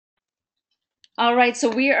All right, so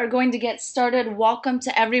we are going to get started. Welcome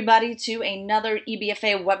to everybody to another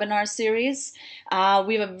EBFA webinar series.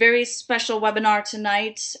 We have a very special webinar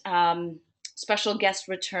tonight, special guest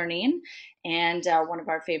returning, and one of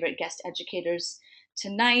our favorite guest educators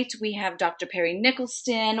tonight. We have Dr. Perry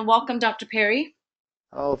Nickelston. Welcome, Dr. Perry.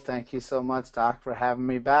 Oh, thank you so much, Doc, for having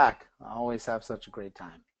me back. I always have such a great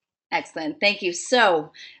time. Excellent. Thank you.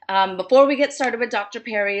 So, before we get started with Dr.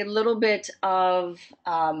 Perry, a little bit of,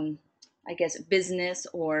 I guess, business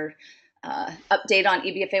or update on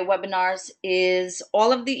EBFA webinars is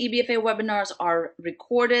all of the EBFA webinars are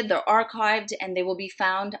recorded, they're archived, and they will be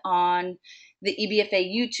found on the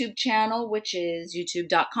EBFA YouTube channel, which is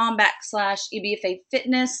youtube.com/EBFA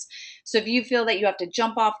Fitness. So if you feel that you have to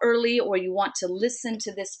jump off early or you want to listen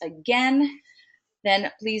to this again,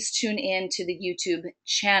 then please tune in to the YouTube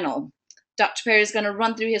channel. Dr. Perry is going to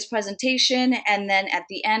run through his presentation, and then at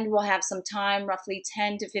the end we'll have some time, roughly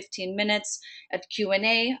 10 to 15 minutes of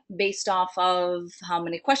Q&A based off of how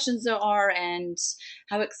many questions there are and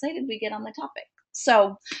how excited we get on the topic.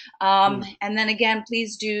 So, Hmm. and then again,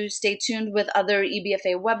 please do stay tuned with other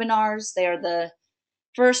EBFA webinars. They are the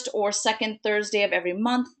first or second Thursday of every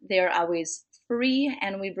month. They're always free,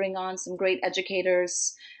 and we bring on some great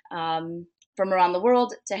educators from around the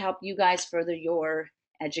world to help you guys further your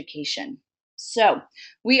education. So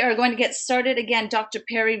we are going to get started. Again, Dr.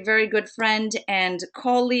 Perry, very good friend and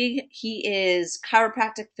colleague. He is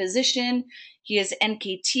chiropractic physician. He is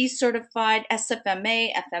NKT certified,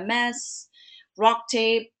 SFMA, FMS, rock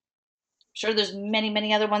tape. I'm sure there's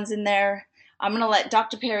many other ones in there. I'm going to let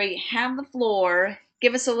Dr. Perry have the floor,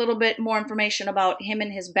 give us a little bit more information about him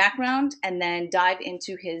and his background, and then dive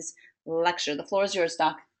into his lecture. The floor is yours,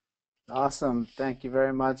 Doc. Awesome. Thank you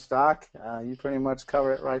very much, Doc. You pretty much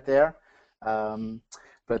covered it right there. Um,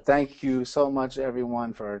 but thank you so much,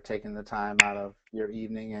 everyone, for taking the time out of your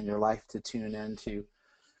evening and your life to tune in to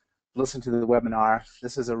listen to the webinar.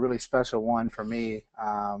 This is a really special one for me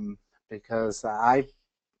because I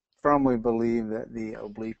firmly believe that the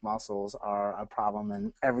oblique muscles are a problem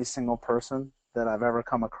in every single person that I've ever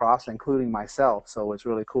come across, including myself. So what's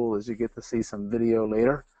really cool is you get to see some video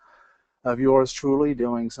later of yours truly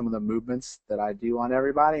doing some of the movements that I do on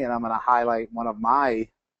everybody, and I'm going to highlight one of my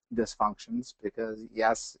dysfunctions because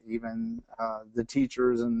yes, even the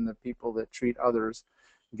teachers and the people that treat others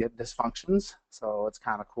get dysfunctions. So it's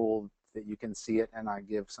kind of cool that you can see it, and I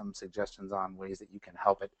give some suggestions on ways that you can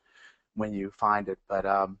help it when you find it. But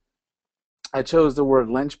I chose the word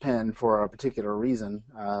linchpin for a particular reason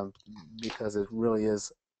because it really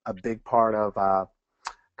is a big part of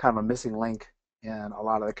kind of a missing link in a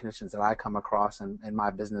lot of the conditions that I come across in my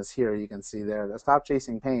business here. You can see there that Stop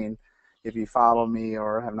Chasing Pain, if you follow me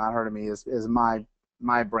or have not heard of me, is my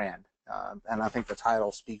brand. And I think the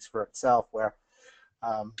title speaks for itself, where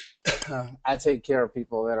um, I take care of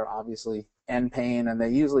people that are obviously in pain, and they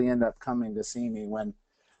usually end up coming to see me when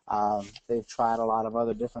they've tried a lot of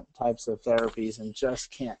other different types of therapies and just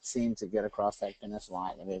can't seem to get across that finish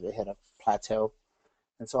line. And they hit a plateau.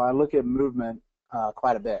 And so I look at movement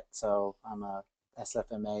quite a bit. So I'm a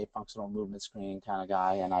SFMA, functional movement screening kind of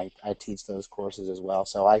guy, and I teach those courses as well.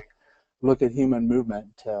 So I look at human movement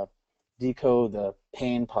to decode the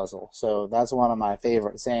pain puzzle. So that's one of my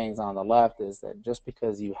favorite sayings on the left, is that just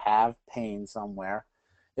because you have pain somewhere,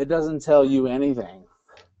 it doesn't tell you anything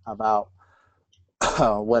about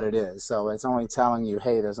what it is. So it's only telling you,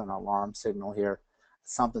 hey, there's an alarm signal here,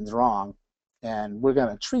 something's wrong, and we're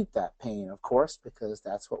going to treat that pain, of course, because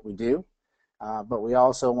that's what we do. But we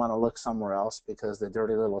also want to look somewhere else, because the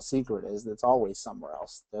dirty little secret is that it's always somewhere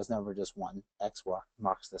else. There's never just one X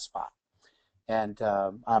marks the spot. And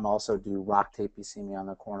I'm also do rock tape. You see me on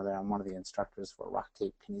the corner there. I'm one of the instructors for rock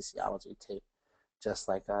tape kinesiology tape, just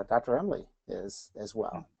like Dr. Emily is as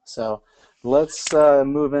well. So let's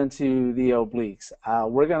move into the obliques.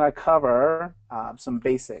 We're going to cover some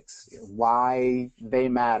basics, why they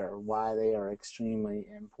matter, why they are extremely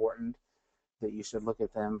important, that you should look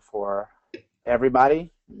at them for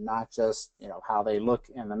everybody, not just how they look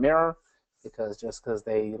in the mirror, because just because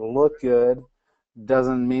they look good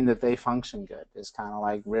doesn't mean that they function good. It's kind of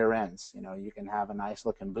like rear ends. You can have a nice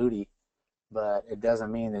looking booty, but it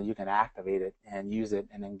doesn't mean that you can activate it and use it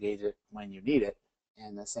and engage it when you need it.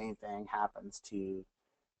 And the same thing happens to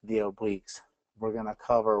the obliques. We're going to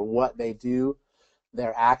cover what they do,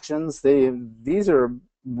 their actions. These are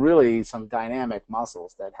really some dynamic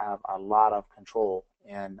muscles that have a lot of control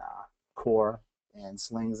in core and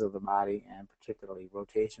slings of the body, and particularly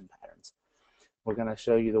rotation patterns. We're going to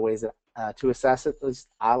show you the ways that to assess it. At least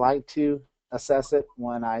I like to assess it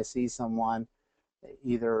when I see someone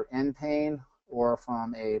either in pain or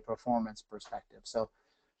from a performance perspective. So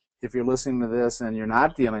if you're listening to this and you're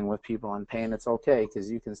not dealing with people in pain, it's okay, because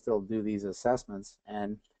you can still do these assessments,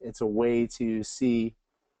 and it's a way to see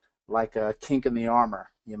like a kink in the armor,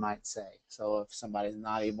 you might say. So if somebody's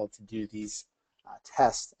not able to do these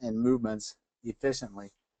tests and movements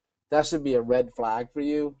efficiently, that should be a red flag for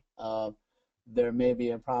you. There may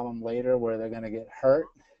be a problem later where they're going to get hurt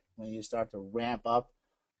when you start to ramp up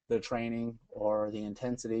the training or the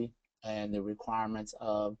intensity and the requirements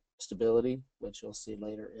of stability, which you'll see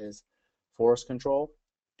later is force control.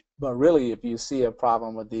 But really, if you see a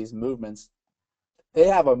problem with these movements, they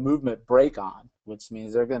have a movement break on, which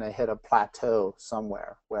means they're going to hit a plateau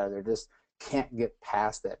somewhere where they just can't get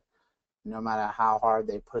past it. No matter how hard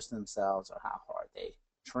they push themselves or how hard they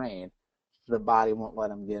train, the body won't let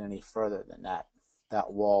them get any further than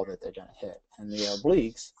that wall that they're going to hit. And the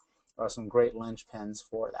obliques are some great linchpins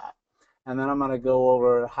for that. And then I'm going to go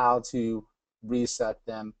over how to reset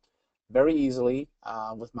them very easily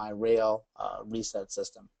with my rail reset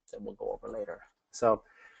system that we'll go over later. So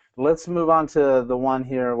let's move on to the one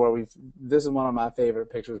here where this is one of my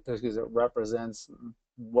favorite pictures because it represents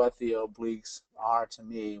what the obliques are to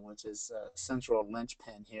me, which is a central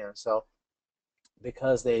linchpin here. So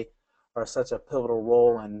because they are such a pivotal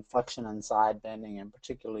role in flexion and side bending, and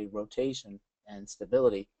particularly rotation and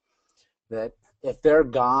stability, that if they're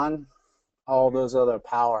gone, all those other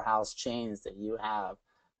powerhouse chains that you have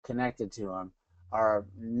connected to them are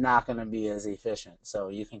not going to be as efficient. So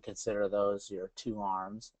you can consider those your two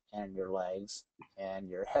arms and your legs and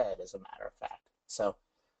your head, as a matter of fact. So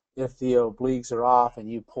if the obliques are off and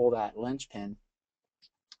you pull that linchpin,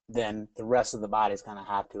 then the rest of the body is going to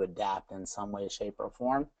have to adapt in some way, shape, or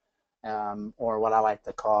form, or what I like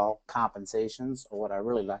to call compensations, or what I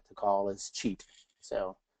really like to call is cheat.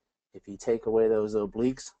 So if you take away those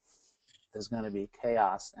obliques, there's going to be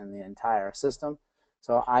chaos in the entire system.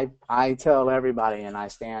 So I tell everybody, and I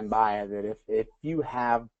stand by it, that if you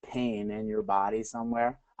have pain in your body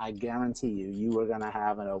somewhere, I guarantee you are going to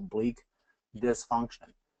have an oblique dysfunction.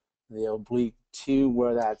 The oblique to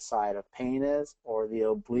where that side of pain is, or the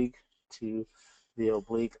oblique to the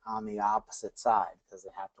oblique on the opposite side, because they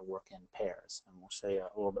have to work in pairs. And we'll show you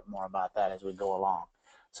a little bit more about that as we go along.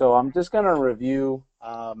 So I'm just going to review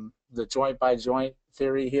the joint by joint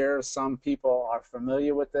theory here. Some people are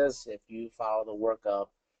familiar with this. If you follow the work of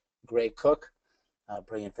Gray Cook, a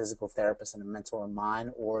brilliant physical therapist and a mentor of mine,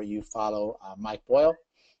 or you follow Mike Boyle,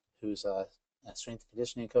 who's a strength and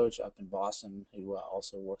conditioning coach up in Boston, who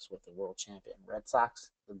also works with the world champion Red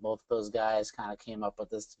Sox. And both of those guys kind of came up with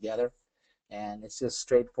this together, and it's just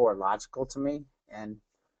straightforward, logical to me. And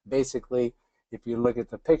basically, if you look at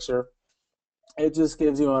the picture, it just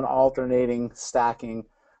gives you an alternating stacking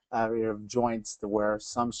of joints to where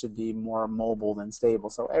some should be more mobile than stable.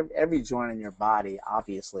 So every joint in your body,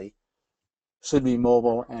 obviously, should be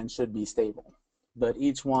mobile and should be stable. But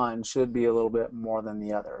each one should be a little bit more than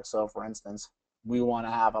the other. So for instance, we want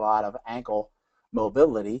to have a lot of ankle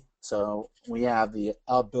mobility. So we have the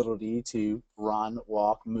ability to run,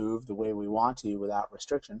 walk, move the way we want to without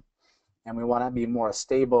restriction. And we want to be more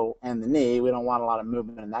stable in the knee. We don't want a lot of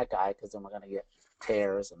movement in that guy, because then we're going to get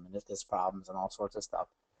tears and meniscus problems and all sorts of stuff.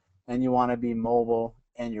 And you want to be mobile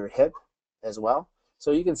in your hip as well.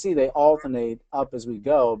 So you can see they alternate up as we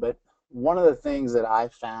go. But one of the things that I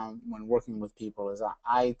found when working with people is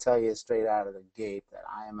I tell you straight out of the gate that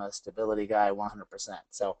I am a stability guy 100%.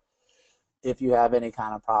 So if you have any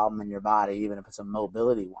kind of problem in your body, even if it's a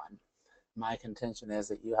mobility one, my contention is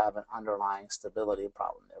that you have an underlying stability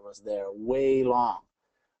problem that was there way long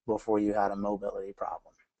before you had a mobility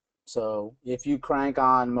problem. So if you crank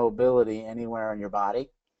on mobility anywhere in your body,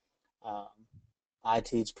 I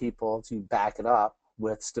teach people to back it up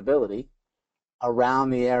with stability around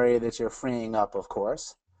the area that you're freeing up, of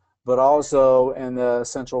course, but also in the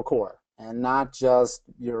central core, and not just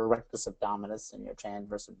your rectus abdominis and your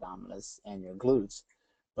transverse abdominis and your glutes.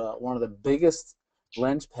 But one of the biggest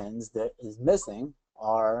linchpins that is missing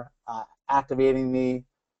are activating the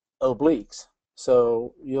obliques.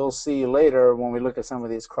 So you'll see later when we look at some of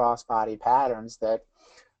these cross-body patterns that,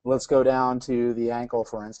 let's go down to the ankle,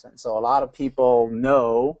 for instance. So a lot of people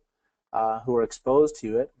know, who are exposed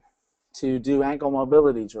to it, to do ankle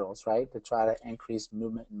mobility drills, right, to try to increase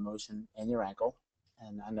movement and motion in your ankle.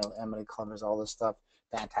 And I know Emily covers all this stuff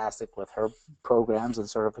fantastic with her programs and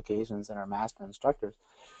certifications and her master instructors.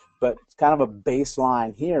 But kind of a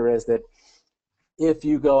baseline here is that if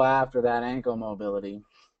you go after that ankle mobility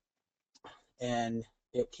and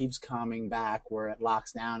it keeps coming back where it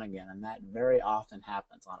locks down again, and that very often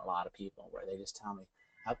happens on a lot of people, where they just tell me,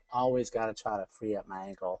 I've always got to try to free up my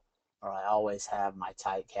ankle, or I always have my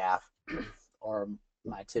tight calf or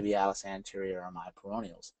my tibialis anterior or my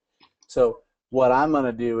peroneals. So what I'm going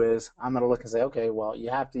to do is I'm going to look and say, okay, well, you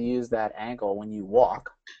have to use that ankle when you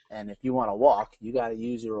walk. And if you want to walk, you got to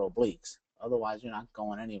use your obliques. Otherwise, you're not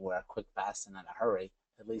going anywhere quick, fast, and in a hurry,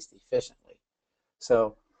 at least efficiently.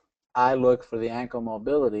 So I look for the ankle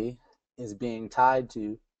mobility is being tied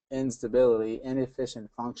to instability,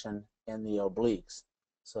 inefficient function in the obliques.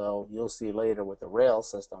 So you'll see later with the rail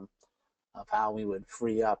system of how we would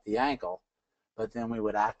free up the ankle, but then we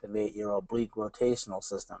would activate your oblique rotational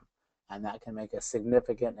system. And that can make a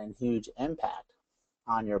significant and huge impact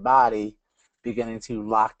on your body beginning to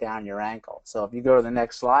lock down your ankle. So if you go to the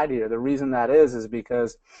next slide here, the reason that is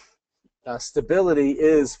because stability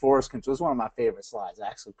is force control. It's one of my favorite slides. I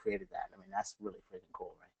actually created that. I mean, that's really freaking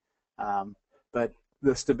cool, right? But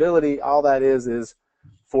the stability, all that is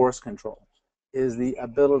force control, is the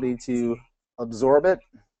ability to absorb it.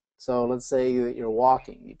 So let's say that you're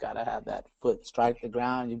walking. You've got to have that foot strike the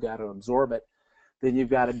ground. You've got to absorb it. Then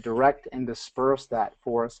you've got to direct and disperse that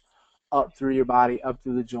force up through your body, up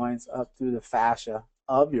through the joints, up through the fascia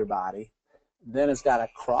of your body. Then it's got to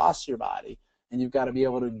cross your body, and you've got to be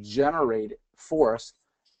able to generate force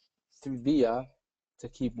through via to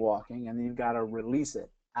keep walking, and then you've got to release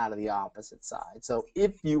it out of the opposite side. So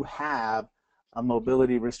if you have a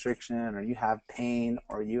mobility restriction, or you have pain,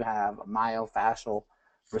 or you have myofascial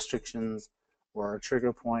restrictions, or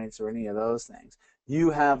trigger points, or any of those things,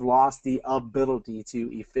 you have lost the ability to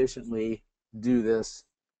efficiently do this: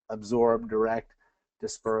 absorb, direct,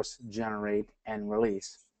 disperse, generate, and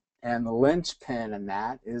release. And the linchpin in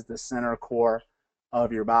that is the center core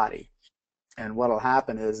of your body. And what will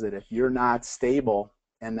happen is that if you're not stable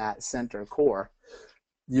in that center core,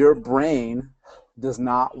 your brain does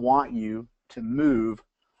not want you to move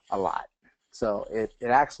a lot. So it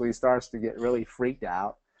actually starts to get really freaked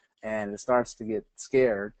out, and it starts to get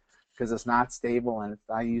scared because it's not stable, and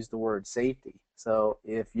I use the word safety. So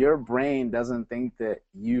if your brain doesn't think that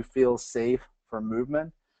you feel safe for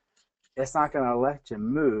movement, it's not going to let you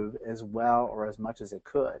move as well or as much as it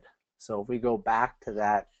could. So if we go back to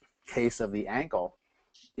that case of the ankle,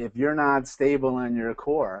 if you're not stable in your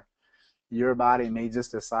core, your body may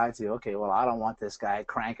just decide to, okay, well, I don't want this guy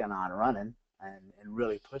cranking on running and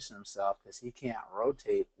really pushing himself because he can't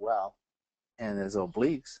rotate well in his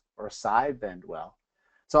obliques or side bend well.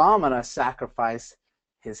 So I'm going to sacrifice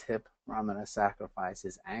his hip, or I'm going to sacrifice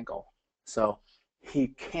his ankle. So he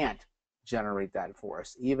can't generate that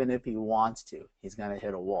force. Even if he wants to, he's going to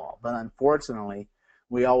hit a wall. But unfortunately,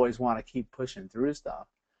 we always want to keep pushing through stuff.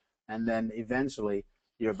 And then eventually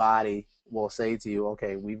your body will say to you,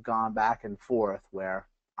 okay, we've gone back and forth where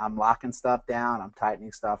I'm locking stuff down, I'm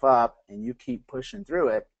tightening stuff up, and you keep pushing through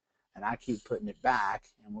it, and I keep putting it back,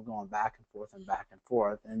 and we're going back and forth and back and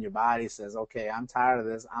forth. And your body says, okay, I'm tired of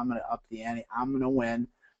this. I'm going to up the ante. I'm going to win.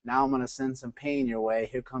 Now I'm going to send some pain your way.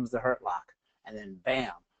 Here comes the hurt lock. And then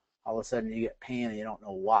bam, all of a sudden you get pain and you don't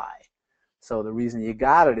know why. So the reason you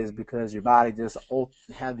got it is because your body just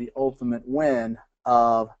had the ultimate win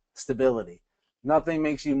of stability. Nothing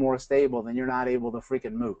makes you more stable than you're not able to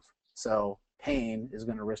freaking move. So pain is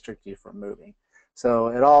going to restrict you from moving. So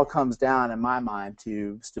it all comes down, in my mind,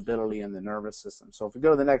 to stability in the nervous system. So if we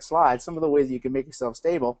go to the next slide, some of the ways you can make yourself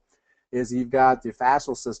stable is you've got the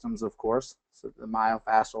fascial systems, of course, so the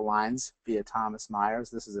myofascial lines via Thomas Myers.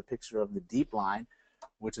 This is a picture of the deep line,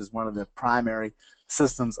 which is one of the primary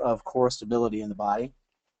systems of core stability in the body.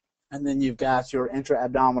 And then you've got your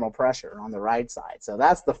intra-abdominal pressure on the right side. So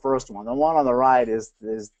that's the first one. The one on the right is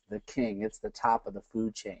the king. It's the top of the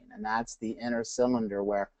food chain. And that's the inner cylinder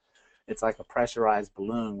where it's like a pressurized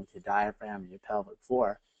balloon with your diaphragm and your pelvic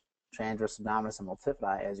floor, transverse abdominis and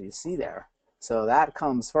multifidi, as you see there. So that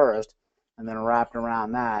comes first, and then wrapped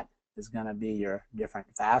around that is going to be your different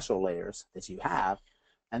fascial layers that you have.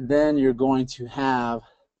 And then you're going to have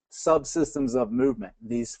subsystems of movement,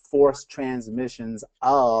 these force transmissions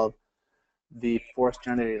of the force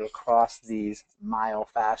generated across these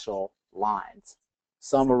myofascial lines.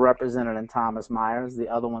 Some are represented in Thomas Myers. The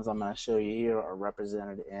other ones I'm going to show you here are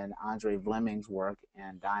represented in Andre Vleming's work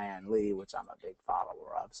and Diane Lee, which I'm a big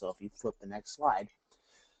follower of. So if you flip the next slide,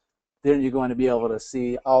 then you're going to be able to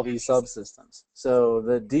see all these subsystems. So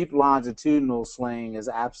the deep longitudinal sling is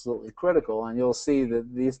absolutely critical, and you'll see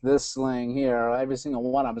that this sling here, every single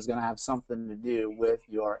one of them is going to have something to do with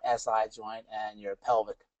your SI joint and your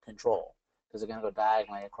pelvic control, because they're going to go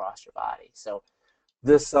diagonally across your body. So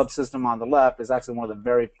this subsystem on the left is actually one of the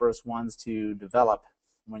very first ones to develop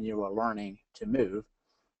when you were learning to move.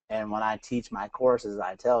 And when I teach my courses,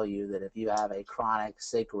 I tell you that if you have a chronic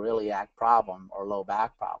sacroiliac problem or low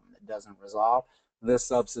back problem that doesn't resolve, this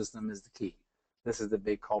subsystem is the key. This is the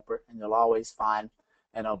big culprit, and you'll always find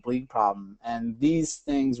an oblique problem. And these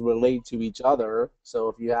things relate to each other. So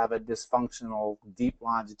if you have a dysfunctional deep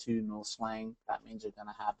longitudinal sling, that means you're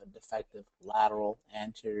going to have a defective lateral,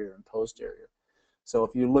 anterior, and posterior. So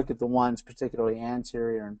if you look at the ones particularly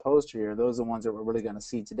anterior and posterior, those are the ones that we're really going to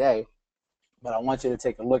see today. But I want you to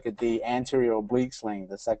take a look at the anterior oblique sling,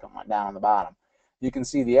 the second one down on the bottom. You can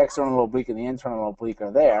see the external oblique and the internal oblique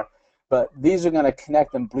are there, but these are going to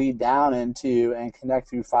connect and bleed down into and connect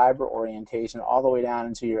through fiber orientation all the way down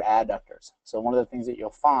into your adductors. So one of the things that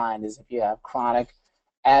you'll find is if you have chronic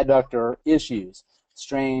adductor issues,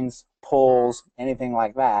 strains, pulls, anything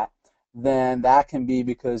like that, then that can be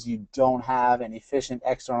because you don't have an efficient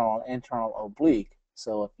external and internal oblique.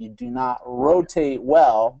 So if you do not rotate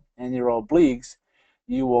well in your obliques,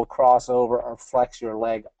 you will cross over or flex your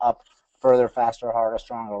leg up further, faster, harder,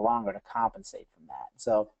 stronger, longer to compensate from that.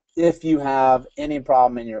 So if you have any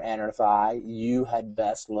problem in your inner thigh, you had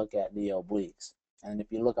best look at the obliques. And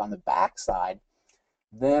if you look on the back side,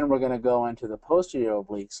 then we're going to go into the posterior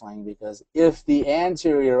oblique sling, because if the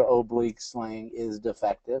anterior oblique sling is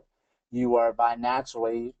defective, you are by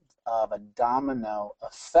naturally of a domino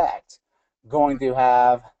effect going to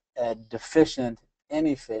have a deficient,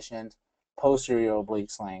 inefficient posterior oblique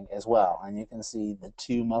sling as well. And you can see the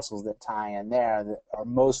two muscles that tie in there that are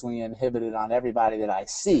mostly inhibited on everybody that I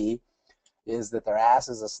see is that their ass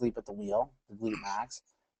is asleep at the wheel, the glute max,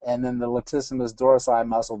 and then the latissimus dorsi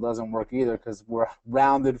muscle doesn't work either because we're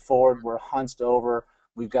rounded forward, we're hunched over,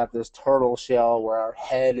 we've got this turtle shell where our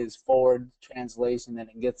head is forward translation and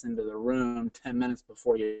it gets into the room 10 minutes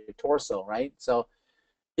before your torso, right? So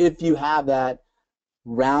if you have that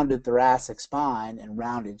rounded thoracic spine and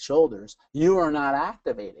rounded shoulders, you are not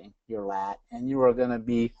activating your lat and you are going to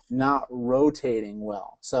be not rotating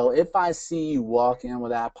well. So if I see you walk in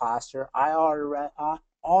with that posture, I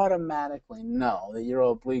automatically know that your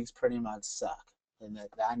obliques pretty much suck and that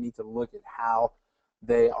I need to look at how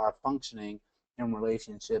they are functioning in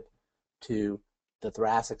relationship to the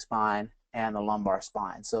thoracic spine and the lumbar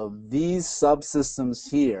spine. So these subsystems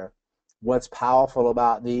here, what's powerful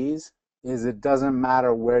about these is it doesn't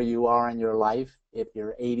matter where you are in your life, if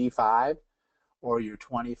you're 85 or you're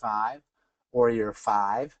 25 or you're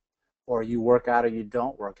 5 or you work out or you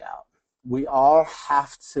don't work out. We all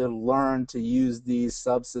have to learn to use these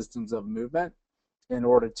subsystems of movement in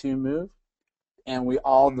order to move, and we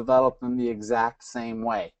all develop them the exact same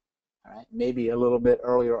way. All right? Maybe a little bit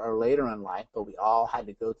earlier or later in life, but we all had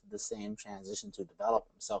to go through the same transition to develop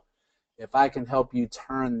them. So if I can help you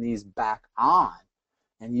turn these back on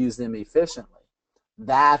and use them efficiently,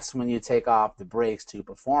 that's when you take off the brakes to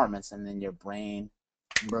performance, and then your brain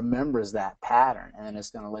remembers that pattern, and then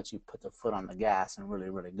it's going to let you put the foot on the gas and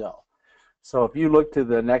really, really go. So if you look to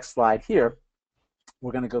the next slide here,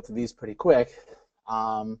 we're going to go through these pretty quick.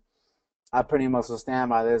 I pretty much will stand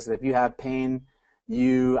by this. If you have pain,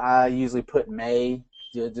 I usually put may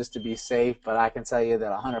just to be safe, but I can tell you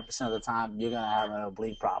that 100% of the time you're going to have an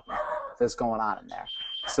oblique problem that's going on in there.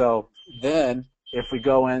 So then if we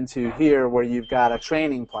go into here where you've got a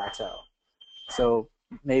training plateau, so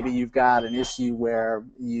maybe you've got an issue where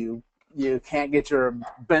you can't get your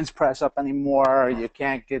bench press up anymore, you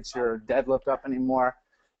can't get your deadlift up anymore,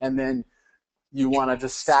 and then you want to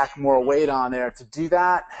just stack more weight on there to do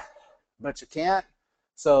that, but you can't.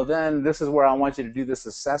 So then this is where I want you to do this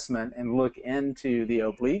assessment and look into the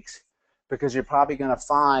obliques, because you're probably going to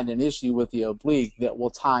find an issue with the oblique that will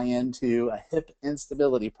tie into a hip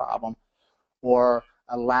instability problem or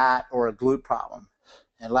a lat or a glute problem.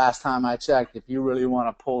 And last time I checked, if you really want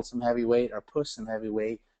to pull some heavy weight or push some heavy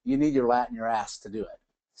weight, you need your lat and your ass to do it.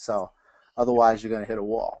 So otherwise you're going to hit a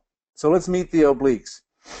wall. So let's meet the obliques.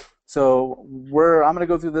 So I'm going to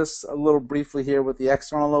go through this a little briefly here with the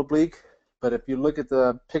external oblique, but if you look at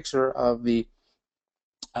the picture of the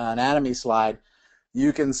anatomy slide,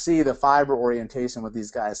 you can see the fiber orientation with these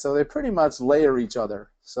guys. So they pretty much layer each other.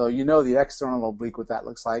 So you know the external oblique, what that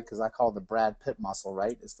looks like, because I call it the Brad Pitt muscle,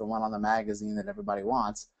 right? It's the one on the magazine that everybody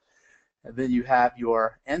wants. And then you have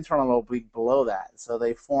your internal oblique below that. So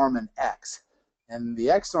they form an X. And the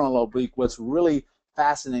external oblique, what's really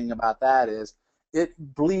fascinating about that is it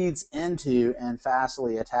bleeds into and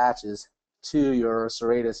fascially attaches to your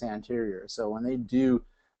serratus anterior. So when they do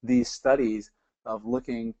these studies of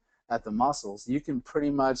looking at the muscles, you can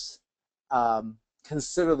pretty much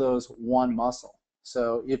consider those one muscle.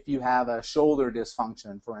 So if you have a shoulder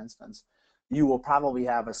dysfunction, for instance, you will probably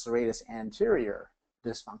have a serratus anterior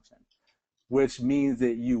dysfunction, which means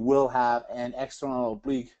that you will have an external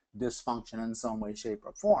oblique dysfunction in some way, shape,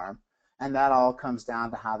 or form. And that all comes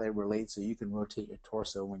down to how they relate, so you can rotate your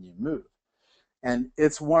torso when you move. And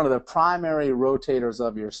it's one of the primary rotators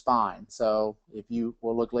of your spine. So if you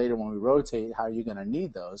will look later when we rotate how you're going to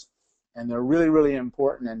need those. And they're really, really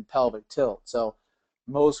important in pelvic tilt. So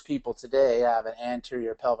most people today have an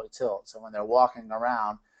anterior pelvic tilt. So when they're walking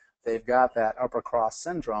around, they've got that upper cross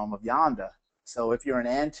syndrome of yonder. So if you're an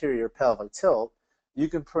anterior pelvic tilt, you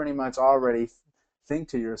can pretty much already think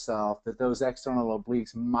to yourself that those external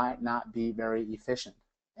obliques might not be very efficient.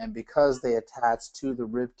 And because they attach to the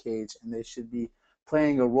rib cage and they should be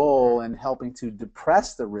playing a role in helping to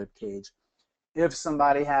depress the rib cage, if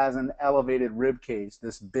somebody has an elevated rib cage,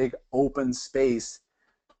 this big open space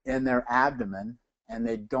in their abdomen, and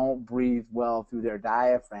they don't breathe well through their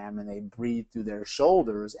diaphragm and they breathe through their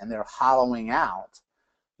shoulders and they're hollowing out,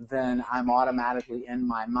 then I'm automatically in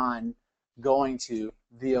my mind going to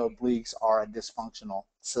the obliques are a dysfunctional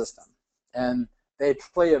system. And they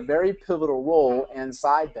play a very pivotal role in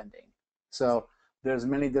side bending. So there's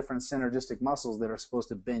many different synergistic muscles that are supposed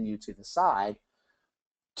to bend you to the side,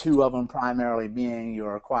 two of them primarily being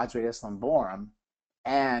your quadratus lumborum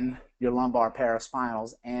and your lumbar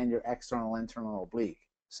paraspinals and your external internal oblique.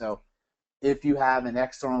 So if you have an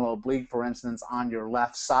external oblique, for instance, on your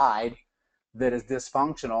left side that is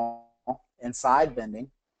dysfunctional in side bending,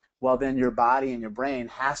 well, then your body and your brain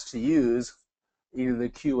has to use either the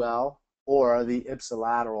QL or the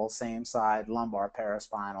ipsilateral same side lumbar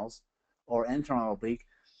paraspinals or internal oblique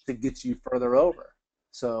to get you further over.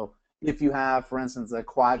 So if you have, for instance, a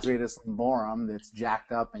quadratus lumborum that's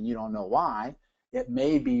jacked up and you don't know why, it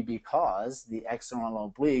may be because the external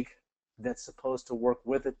oblique that's supposed to work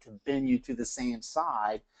with it to bend you to the same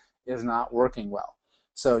side is not working well.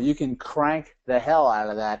 So you can crank the hell out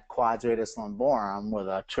of that quadratus lumborum with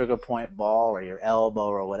a trigger point ball or your elbow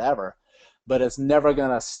or whatever, but it's never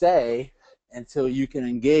going to stay until you can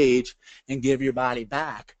engage and give your body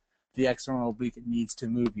back the external oblique it needs to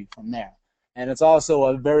move you from there. And it's also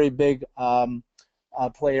a very big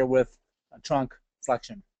player with a trunk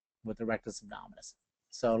flexion with the rectus abdominis.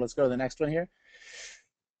 So let's go to the next one here.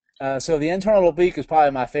 So the internal oblique is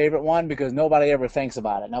probably my favorite one because nobody ever thinks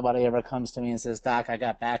about it. Nobody ever comes to me and says, Doc, I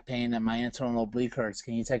got back pain and my internal oblique hurts.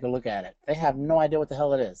 Can you take a look at it? They have no idea what the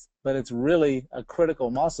hell it is. But it's really a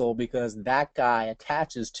critical muscle because that guy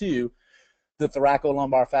attaches to the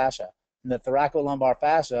thoracolumbar fascia. And the thoracolumbar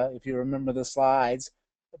fascia, if you remember the slides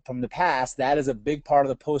from the past, that is a big part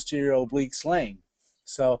of the posterior oblique sling.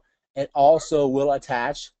 So it also will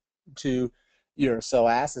attach to your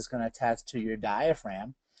psoas. It's going to attach to your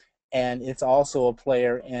diaphragm. And it's also a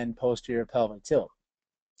player in posterior pelvic tilt.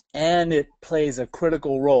 And it plays a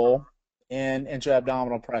critical role in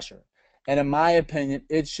intra-abdominal pressure. And in my opinion,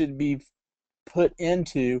 it should be put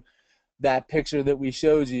into that picture that we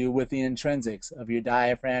showed you with the intrinsics of your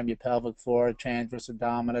diaphragm, your pelvic floor, transverse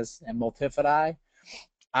abdominis, and multifidi.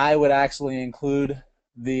 I would actually include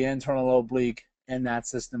the internal oblique in that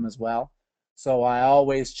system as well. So I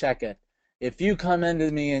always check it. If you come into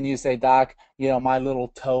me and you say, Doc, you know, my little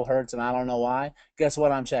toe hurts and I don't know why, guess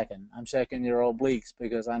what I'm checking? I'm checking your obliques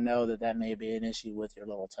because I know that that may be an issue with your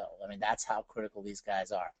little toe. I mean, that's how critical these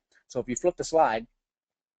guys are. So if you flip the slide,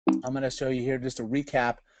 I'm going to show you here just a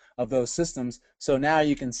recap of those systems. So now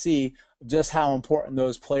you can see just how important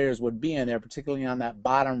those players would be in there, particularly on that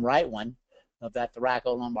bottom right one of that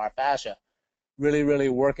thoracolumbar fascia. Really, really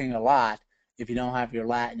working a lot if you don't have your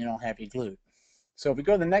lat and you don't have your glute. So if we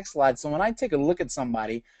go to the next slide, so when I take a look at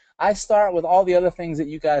somebody, I start with all the other things that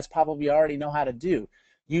you guys probably already know how to do.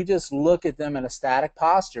 You just look at them in a static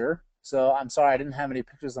posture. So I'm sorry I didn't have any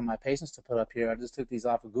pictures of my patients to put up here. I just took these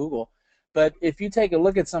off of Google. But if you take a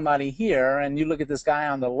look at somebody here and you look at this guy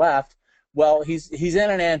on the left, well, he's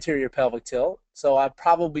in an anterior pelvic tilt. So I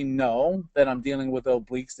probably know that I'm dealing with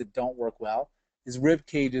obliques that don't work well. His rib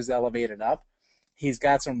cage is elevated up. He's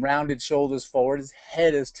got some rounded shoulders forward. His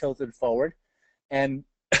head is tilted forward. And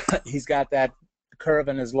he's got that curve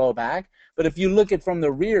in his low back. But if you look at from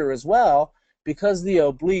the rear as well, because the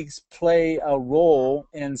obliques play a role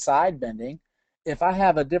in side bending, if I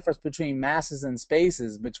have a difference between masses and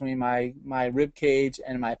spaces between my rib cage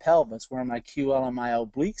and my pelvis, where my QL and my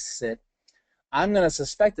obliques sit, I'm going to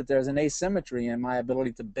suspect that there's an asymmetry in my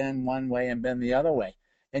ability to bend one way and bend the other way.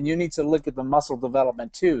 And you need to look at the muscle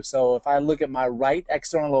development too. So if I look at my right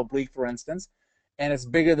external oblique, for instance, and it's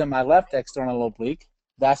bigger than my left external oblique,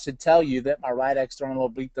 that should tell you that my right external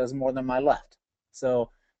oblique does more than my left.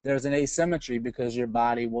 So there's an asymmetry because your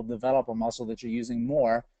body will develop a muscle that you're using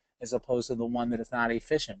more as opposed to the one that is not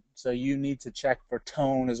efficient. So you need to check for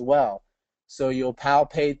tone as well. So you'll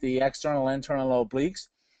palpate the external internal obliques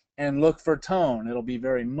and look for tone. It'll be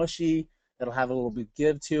very mushy. It'll have a little bit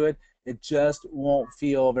give to it. It just won't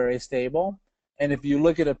feel very stable. And if you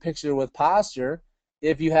look at a picture with posture,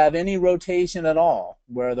 if you have any rotation at all,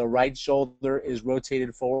 where the right shoulder is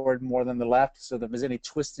rotated forward more than the left, so that there's any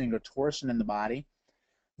twisting or torsion in the body,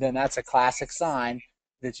 then that's a classic sign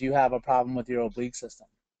that you have a problem with your oblique system.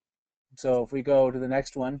 So if we go to the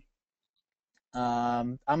next one,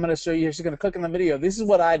 I'm going to show you, she's going to click on the video. This is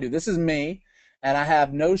what I do. This is me, and I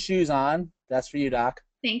have no shoes on. That's for you, Doc.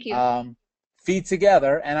 Thank you. Feet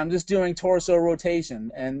together, and I'm just doing torso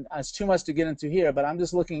rotation. And it's too much to get into here, but I'm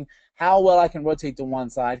just looking how well I can rotate to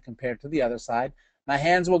one side compared to the other side. My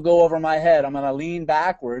hands will go over my head. I'm going to lean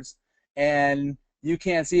backwards, and you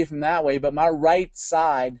can't see it from that way, but my right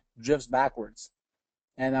side drifts backwards.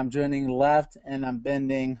 And I'm turning left, and I'm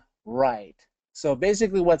bending right. So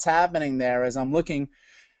basically what's happening there is I'm looking,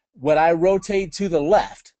 when I rotate to the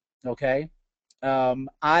left, okay,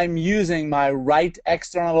 I'm using my right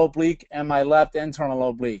external oblique and my left internal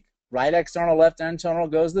oblique. Right external, left internal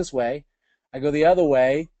goes this way. I go the other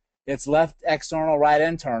way. It's left external, right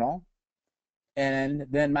internal. And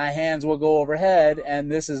then my hands will go overhead, and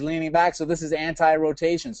this is leaning back, so this is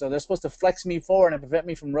anti-rotation. So they're supposed to flex me forward and prevent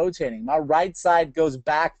me from rotating. My right side goes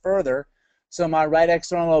back further, so my right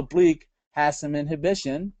external oblique has some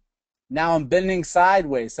inhibition. Now I'm bending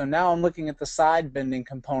sideways, so now I'm looking at the side bending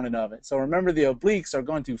component of it. So remember, the obliques are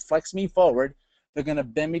going to flex me forward, they're going to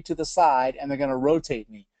bend me to the side, and they're going to rotate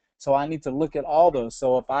me. So I need to look at all those.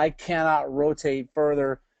 So if I cannot rotate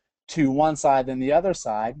further to one side than the other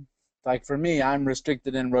side, like for me, I'm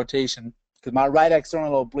restricted in rotation because my right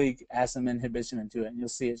external oblique has some inhibition into it, and you'll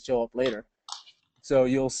see it show up later. So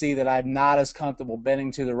you'll see that I'm not as comfortable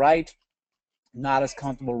bending to the right, not as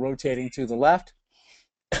comfortable rotating to the left,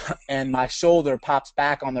 and my shoulder pops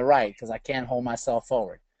back on the right because I can't hold myself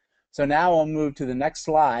forward. So now I'll move to the next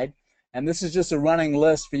slide, and this is just a running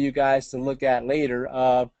list for you guys to look at later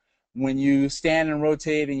of when you stand and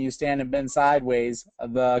rotate and you stand and bend sideways,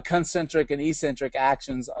 the concentric and eccentric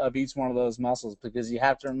actions of each one of those muscles, because you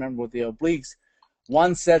have to remember with the obliques,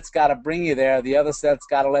 one set's got to bring you there, the other set's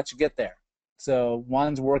got to let you get there. So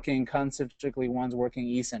one's working concentrically, one's working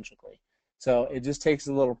eccentrically. So it just takes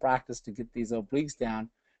a little practice to get these obliques down,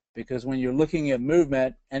 because when you're looking at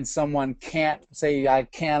movement and someone can't say, I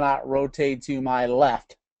cannot rotate to my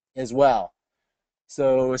left as well.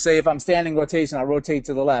 So say if I'm standing rotation, I rotate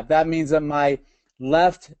to the left. That means that my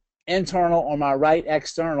left internal or my right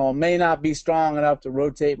external may not be strong enough to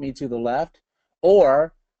rotate me to the left,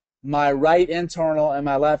 or my right internal and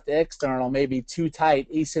my left external may be too tight,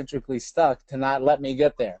 eccentrically stuck to not let me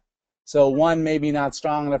get there. So one may be not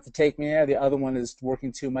strong enough to take me there, the other one is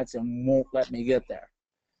working too much and won't let me get there.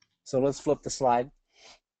 So let's flip the slide.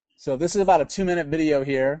 So this is about a 2-minute video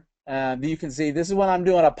here. You can see this is when I'm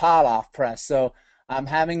doing a Pallof press. So I'm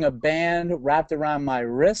having a band wrapped around my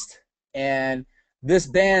wrist, and this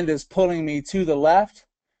band is pulling me to the left.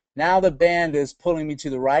 Now the band is pulling me to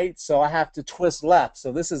the right, so I have to twist left.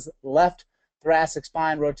 So this is left thoracic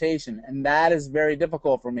spine rotation, and that is very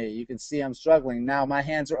difficult for me. You can see I'm struggling. Now my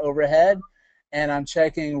hands are overhead, and I'm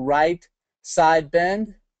checking right side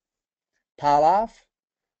bend, Pallof,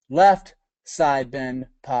 left side bend,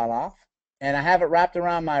 Pallof, and I have it wrapped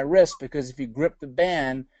around my wrist because if you grip the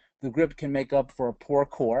band, the grip can make up for a poor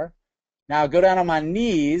core. Now I go down on my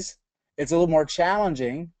knees. It's a little more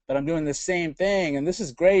challenging, but I'm doing the same thing, and this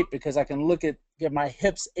is great because I can look at, get my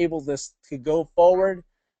hips able to go forward.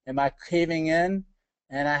 Am I caving in?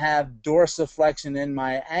 And I have dorsiflexion in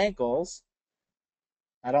my ankles.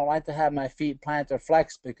 I don't like to have my feet plantar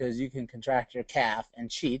flex because you can contract your calf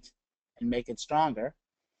and cheat and make it stronger.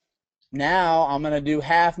 Now I'm going to do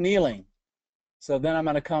half kneeling. So then I'm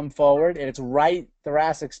going to come forward, and it's right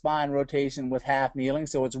thoracic spine rotation with half kneeling.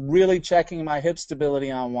 So it's really checking my hip stability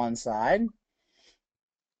on one side,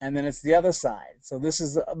 and then it's the other side. So this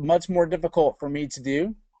is much more difficult for me to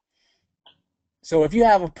do. So if you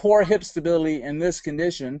have a poor hip stability in this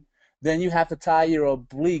condition, then you have to tie your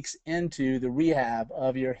obliques into the rehab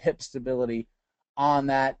of your hip stability on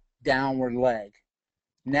that downward leg.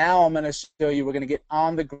 Now I'm going to show you, we're going to get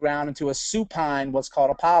on the ground into a supine, what's called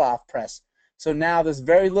a Pallof press. So now there's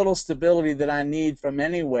very little stability that I need from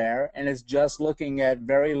anywhere, and it's just looking at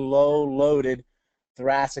very low loaded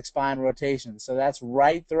thoracic spine rotation. So that's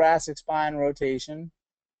right thoracic spine rotation,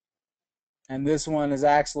 and this one is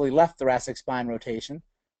actually left thoracic spine rotation.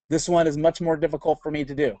 This one is much more difficult for me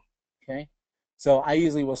to do. Okay, so I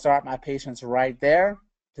usually will start my patients right there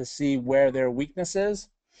to see where their weakness is.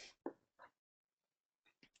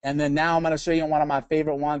 And then now I'm going to show you one of my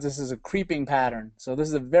favorite ones. This is a creeping pattern. So this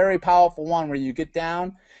is a very powerful one where you get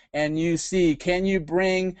down and you see, can you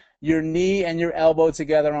bring your knee and your elbow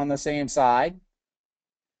together on the same side?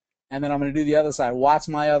 and then I'm going to do the other side. Watch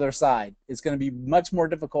my other side. It's going to be much more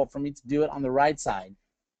difficult for me to do it on the right side.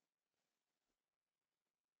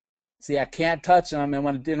 See, I can't touch them,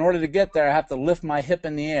 and in order to get there, I have to lift my hip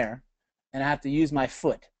in the air, and I have to use my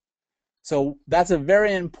foot. So that's a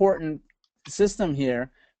very important system here,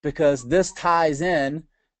 because this ties in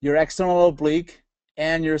your external oblique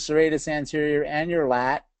and your serratus anterior and your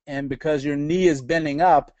lat, and because your knee is bending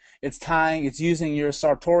up, it's using your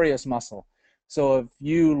sartorius muscle. So if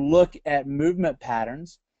you look at movement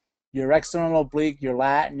patterns, your external oblique, your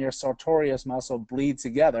lat, and your sartorius muscle bleed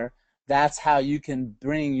together. That's how you can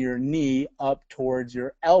bring your knee up towards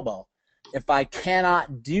your elbow. If I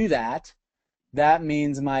cannot do that, that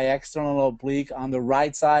means my external oblique on the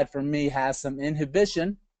right side for me has some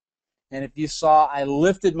inhibition. And if you saw, I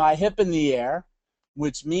lifted my hip in the air,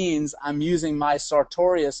 which means I'm using my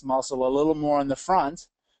sartorius muscle a little more in the front.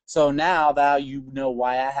 So now you know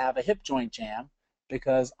why I have a hip joint jam,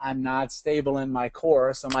 because I'm not stable in my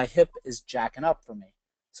core, so my hip is jacking up for me.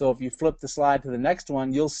 So if you flip the slide to the next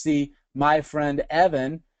one, you'll see my friend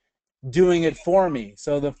Evan doing it for me.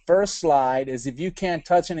 So the first slide is, if you can't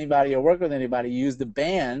touch anybody or work with anybody, use the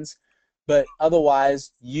bands, but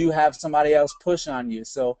otherwise you have somebody else push on you.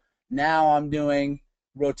 So now I'm doing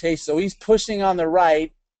rotation. So he's pushing on the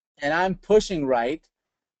right and I'm pushing right.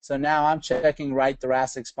 So now I'm checking right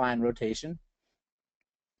thoracic spine rotation.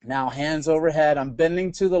 Now hands overhead, I'm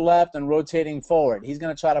bending to the left and rotating forward. He's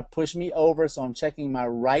going to try to push me over, so I'm checking my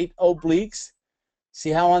right obliques. See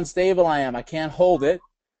how unstable I am. I can't hold it.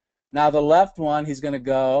 Now the left one, he's going to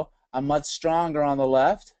go, I'm much stronger on the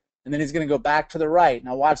left, and then he's going to go back to the right.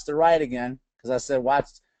 Now watch the right again, because I said watch,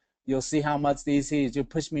 you'll see how much you'll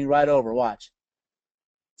push me right over, watch.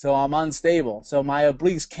 So I'm unstable. So my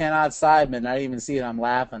obliques cannot side bend. I even see it, I'm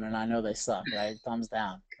laughing, and I know they suck, right? Thumbs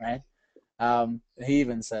down, right? He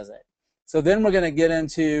even says it. So then we're going to get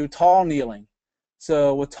into tall kneeling.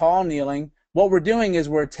 So with tall kneeling, what we're doing is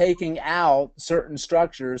we're taking out certain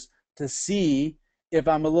structures to see if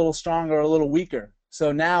I'm a little stronger or a little weaker.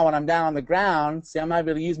 So now when I'm down on the ground, see, I'm not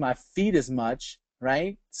able to use my feet as much,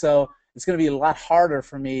 right? So it's going to be a lot harder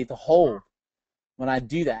for me to hold when I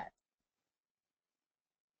do that.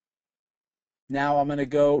 Now I'm going to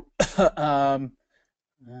go, let's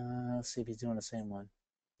see if he's doing the same one.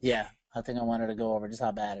 Yeah, I think I wanted to go over just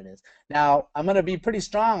how bad it is. Now, I'm going to be pretty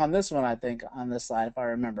strong on this one, I think, on this slide, if I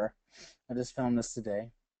remember. I just filmed this today.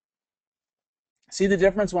 See the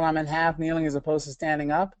difference when I'm in half kneeling as opposed to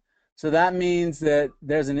standing up? So that means that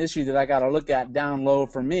there's an issue that I got to look at down low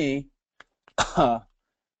for me on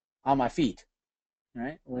my feet,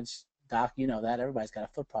 right? Which, Doc, you know that. Everybody's got a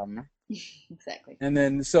foot problem, right? Exactly. And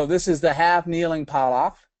then, so this is the half kneeling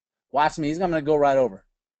Pallof. Watch me. He's going to go right over.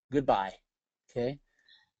 Goodbye. Okay?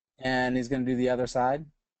 And he's going to do the other side.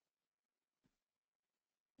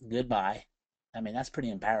 Goodbye. I mean, that's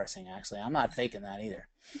pretty embarrassing, actually. I'm not faking that either.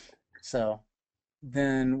 So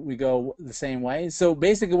then we go the same way. So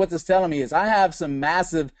basically what this is telling me is I have some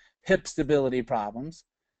massive hip stability problems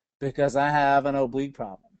because I have an oblique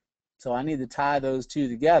problem. So I need to tie those two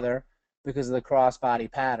together because of the cross-body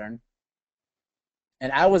pattern.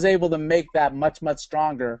 And I was able to make that much, much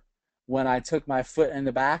stronger when I took my foot in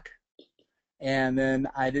the back. And then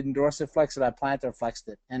I didn't dorsiflex it, I plantar flexed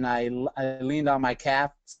it. And I leaned on my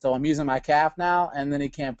calf, so I'm using my calf now, and then he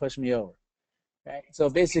can't push me over. Right? So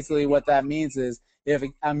basically what that means is if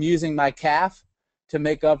I'm using my calf to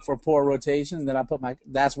make up for poor rotation, then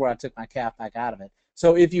that's where I took my calf back out of it.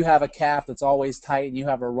 So if you have a calf that's always tight and you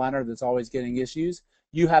have a runner that's always getting issues,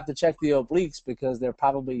 you have to check the obliques because they're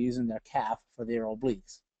probably using their calf for their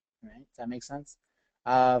obliques. Right? Does that make sense?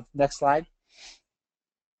 Next slide.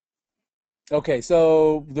 Okay,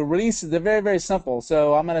 so the release, they're very, very simple.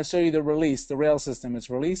 So I'm going to show you the release, the rail system. It's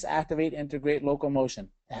release, activate, integrate, locomotion.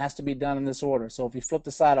 It has to be done in this order. So if you flip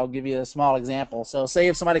the slide, I'll give you a small example. So say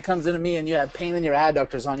if somebody comes into me and you have pain in your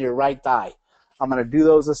adductors on your right thigh, I'm going to do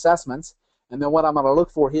those assessments. And then what I'm going to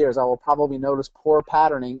look for here is I will probably notice poor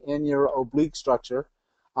patterning in your oblique structure.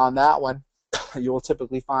 On that one, you will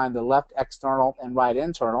typically find the left external and right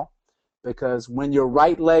internal, because when your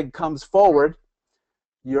right leg comes forward,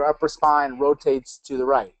 your upper spine rotates to the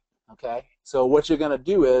right, okay? So what you're going to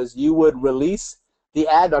do is you would release the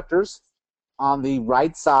adductors on the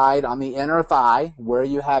right side, on the inner thigh, where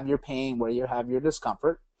you have your pain, where you have your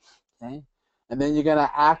discomfort, okay? And then you're going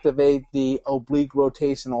to activate the oblique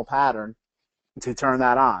rotational pattern to turn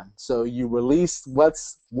that on. So you release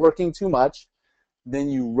what's working too much, then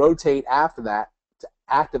you rotate after that to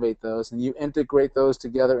activate those, and you integrate those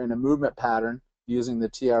together in a movement pattern using the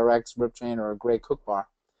TRX, rip train, or a gray cook bar.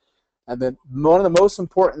 And then one of the most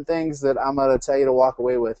important things that I'm going to tell you to walk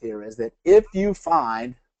away with here is that if you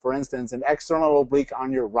find for instance, an external oblique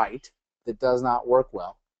on your right that does not work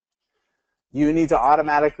well, you need to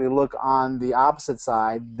automatically look on the opposite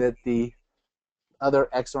side that the other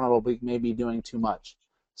external oblique may be doing too much.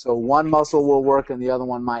 So one muscle will work and the other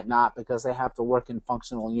one might not because they have to work in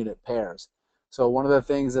functional unit pairs. So one of the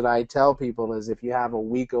things that I tell people is if you have a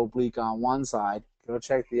weak oblique on one side, go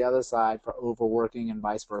check the other side for overworking and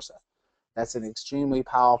vice versa. That's an extremely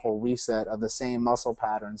powerful reset of the same muscle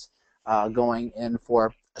patterns going in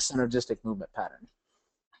for a synergistic movement pattern.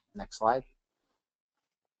 Next slide.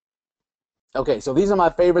 Okay, so these are my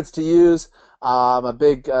favorites to use. I'm a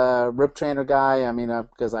big rip trainer guy. I mean,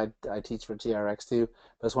 because I teach for TRX too.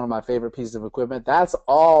 That's one of my favorite pieces of equipment. That's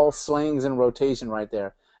all slings and rotation right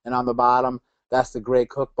there. And on the bottom, that's the gray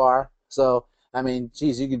cook bar. So, I mean,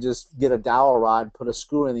 geez, you could just get a dowel rod, put a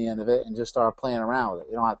screw in the end of it, and just start playing around with it.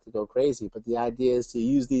 You don't have to go crazy. But the idea is to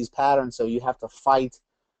use these patterns so you have to fight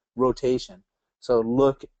rotation. So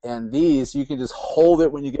look, and these, you can just hold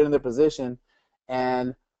it when you get in the position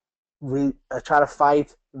and try to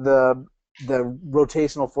fight the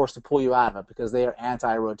rotational force to pull you out of it because they are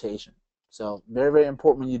anti-rotation. So very, very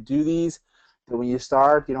important when you do these that when you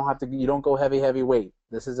start, you don't go heavy weight.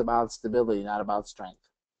 This is about stability, not about strength.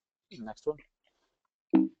 Next one.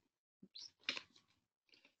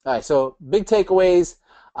 All right, so big takeaways.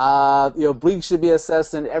 Obliques should be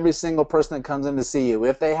assessed in every single person that comes in to see you.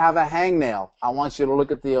 If they have a hangnail, I want you to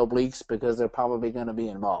look at the obliques because they're probably going to be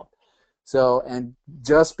involved. So, and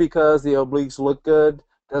just because the obliques look good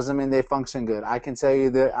doesn't mean they function good. I can tell you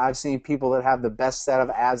that I've seen people that have the best set of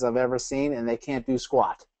abs I've ever seen, and they can't do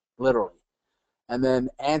squat, literally. And then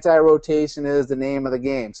anti-rotation is the name of the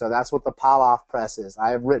game. So that's what the Pallof Press is.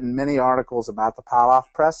 I have written many articles about the Pallof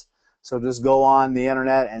Press. So just go on the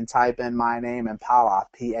internet and type in my name and Pallof,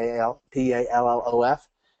 P-A-L-L-O-F,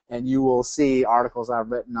 and you will see articles I've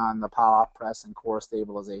written on the Pallof Press and core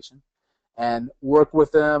stabilization. And work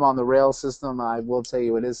with them on the rail system. I will tell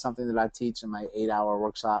you it is something that I teach in my 8-hour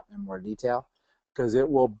workshop in more detail because it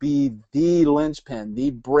will be the linchpin, the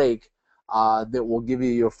brake that will give you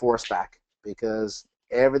your force back because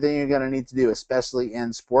everything you're going to need to do, especially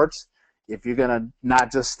in sports, if you're going to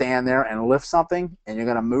not just stand there and lift something and you're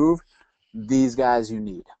going to move, these guys you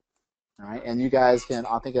need. All right, and you guys can,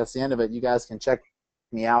 I think that's the end of it, you guys can check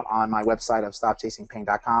me out on my website of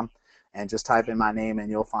stopchasingpain.com. And just type in my name and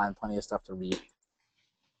you'll find plenty of stuff to read.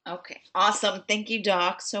 Okay, awesome. Thank you,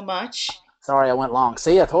 Doc, so much. Sorry I went long.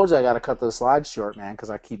 See, I told you I got to cut those slides short, man, because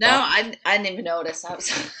I keep No, talking. I didn't even notice. I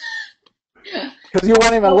was. Because you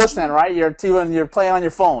weren't even listening, right? You're playing on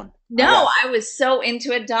your phone. No, I was so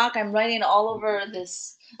into it, Doc. I'm writing all over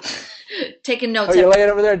this, taking notes. Oh, you're laying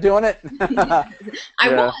over there doing it?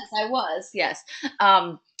 I was, yes.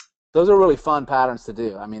 Those are really fun patterns to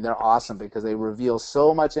do. I mean, they're awesome because they reveal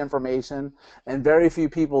so much information, and very few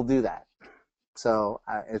people do that. So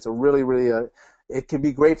it's a really, it can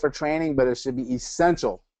be great for training, but it should be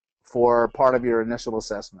essential for part of your initial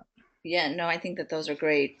assessment. Yeah, no, I think that those are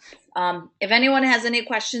great. If anyone has any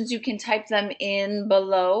questions, you can type them in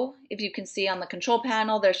below. If you can see on the control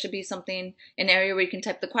panel, there should be something, an area where you can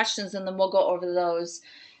type the questions, and then we'll go over those.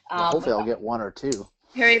 Hopefully I'll get one or two.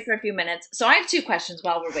 Period for a few minutes. So I have 2 questions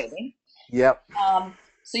while we're waiting. Yep.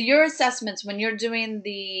 So your assessments, when you're doing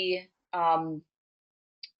the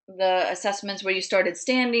assessments where you started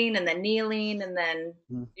standing and then kneeling and then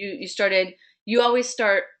you always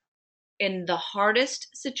start in the hardest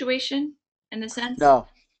situation in a sense? No.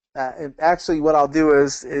 Actually, what I'll do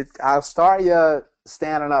is I'll start you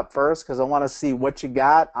standing up first because I want to see what you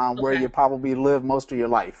got on where you probably live most of your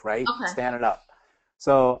life, right? Okay. Standing up.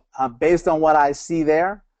 So based on what I see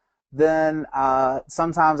there, then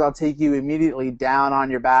sometimes I'll take you immediately down on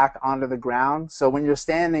your back onto the ground. So when you're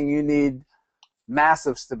standing, you need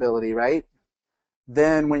massive stability, right?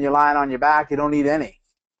 Then when you're lying on your back, you don't need any.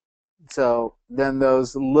 So then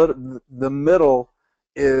the middle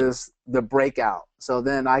is the breakout. So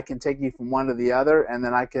then I can take you from one to the other, and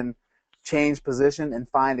then I can change position and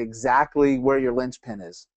find exactly where your linchpin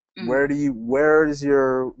is. Mm-hmm. Where is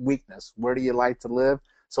your weakness? Where do you like to live?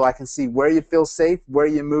 So I can see where you feel safe, where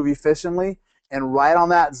you move efficiently, and right on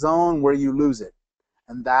that zone where you lose it.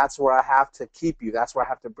 And that's where I have to keep you. That's where I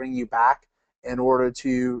have to bring you back in order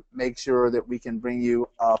to make sure that we can bring you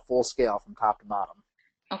a full scale from top to bottom.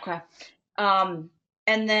 Okay. And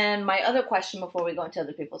then my other question before we go into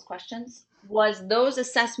other people's questions was those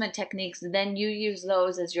assessment techniques, then you use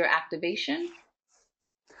those as your activation?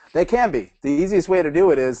 They can be. The easiest way to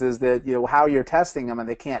do it is that how you're testing them and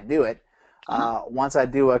they can't do it. Once I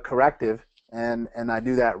do a corrective and I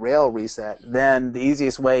do that rail reset, then the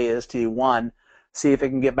easiest way is to, one, see if they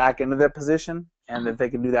can get back into their position, and that they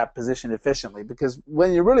can do that position efficiently. Because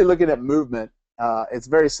when you're really looking at movement, it's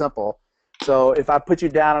very simple. So if I put you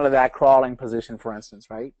down into that crawling position, for instance,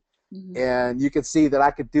 right, Mm-hmm. and you can see that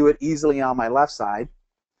I could do it easily on my left side,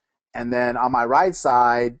 and then on my right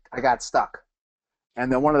side, I got stuck. And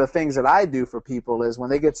then one of the things that I do for people is when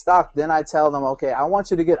they get stuck, then I tell them, okay, I want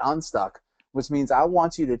you to get unstuck, which means I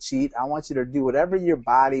want you to cheat. I want you to do whatever your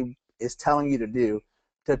body is telling you to do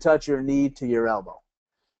to touch your knee to your elbow.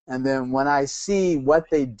 And then when I see what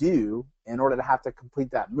they do in order to have to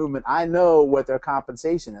complete that movement, I know what their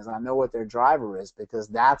compensation is. I know what their driver is, because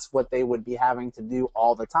that's what they would be having to do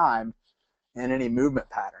all the time in any movement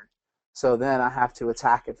pattern. So then I have to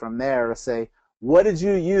attack it from there to say, what did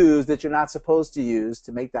you use that you're not supposed to use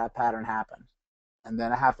to make that pattern happen? And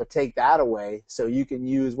then I have to take that away so you can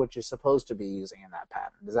use what you're supposed to be using in that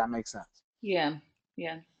pattern. Does that make sense? Yeah,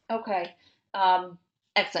 yeah. Okay. Um,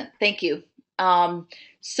 Excellent. Thank you. Um,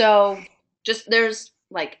 so just there's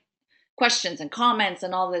like questions and comments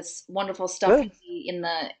and all this wonderful stuff Good. in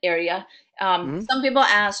the area. Mm-hmm. Some people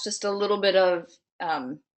asked just a little bit of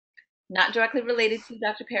not directly related to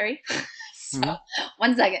Dr. Perry. So Mm-hmm.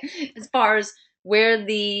 one second. As far as where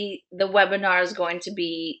the webinar is going to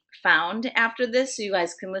be found after this, so you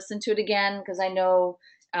guys can listen to it again, because I know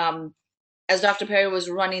um, as Dr. Perry was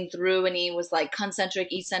running through and he was like concentric,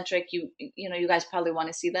 eccentric, you know, you guys probably want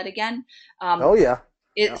to see that again. Um, Oh, yeah.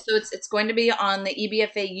 Yeah. so it's going to be on the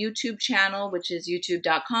EBFA YouTube channel, which is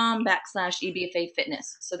youtube.com/EBFA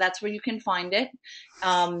fitness. So that's where you can find it.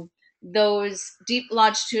 Um, those deep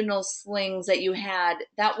longitudinal slings that you had,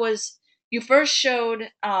 that was, you first showed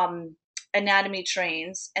anatomy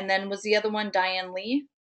trains, and then was the other one Diane Lee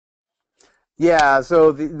Yeah,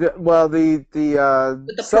 so the with the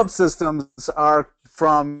purple? subsystems are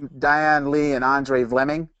from Diane Lee and Andre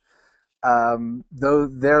Vleming. Though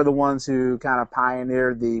they're the ones who kind of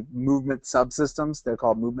pioneered the movement subsystems. They're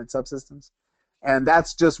called movement subsystems, and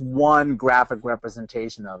that's just one graphic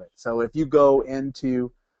representation of it. So if you go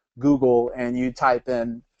into Google and you type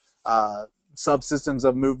in subsystems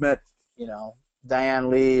of movement, you know, Diane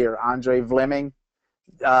Lee or Andre Vleming,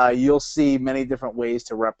 you'll see many different ways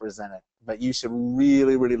to represent it. But you should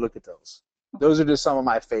really, really look at those. Okay. Those are just some of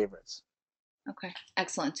my favorites. Okay,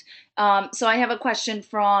 excellent. So I have a question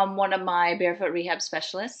from one of my barefoot rehab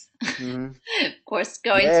specialists. Mm-hmm. Of course,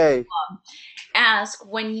 going to Yay. ask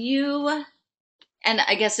when you, and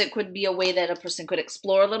I guess it could be a way that a person could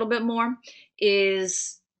explore a little bit more,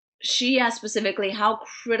 is she asked specifically how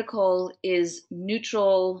critical is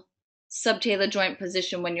neutral subtalar joint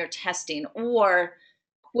position when you're testing, or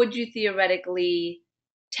would you theoretically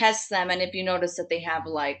test them, and if you notice that they have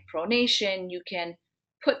like pronation, you can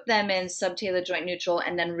put them in subtalar joint neutral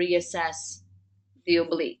and then reassess the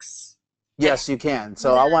obliques. Have Yes, you can. you do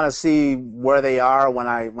So I that? want to see where they are when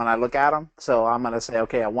I look at them. So I'm going to say,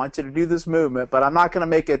 okay, I want you to do this movement, but I'm not going to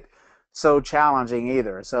make it so challenging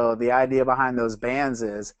either. So the idea behind those bands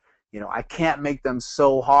is, you know, I can't make them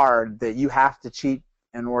so hard that you have to cheat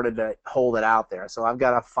in order to hold it out there. So I've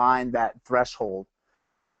got to find that threshold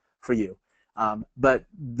for you. But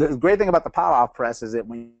the great thing about the Pallof Press is that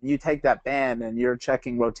when you take that band and you're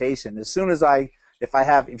checking rotation, as soon as if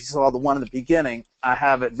you saw the one in the beginning, I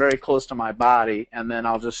have it very close to my body, and then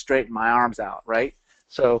I'll just straighten my arms out, right?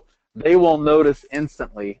 So they will notice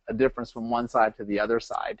instantly a difference from one side to the other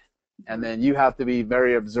side. And then you have to be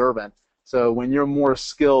very observant. So when you're more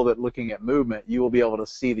skilled at looking at movement, you will be able to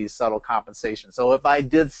see these subtle compensations. So if I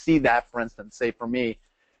did see that, for instance, say for me,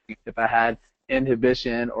 if I had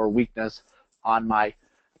inhibition or weakness on my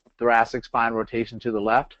thoracic spine rotation to the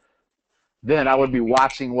left, then I would be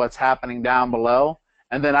watching what's happening down below,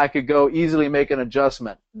 and then I could go easily make an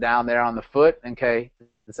adjustment down there on the foot, okay,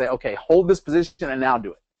 and say, okay, hold this position and now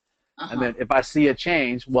do it. And Uh-huh. then if I see a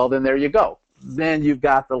change, well, then there you go. Then you've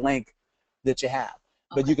got the link that you have.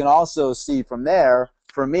 But Okay. you can also see from there,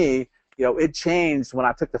 for me, you know, it changed when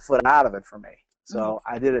I took the foot out of it for me. Mhm. So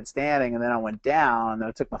I did it standing, and then I went down, and then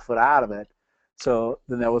I took my foot out of it. So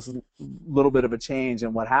then there was a little bit of a change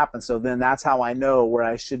in what happened. So then that's how I know where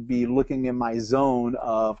I should be looking in my zone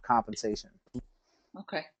of compensation.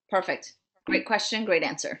 Okay. Perfect. Great question. Great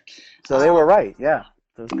answer. So they were right. Yeah,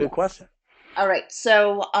 that was a good Yes. question. All right.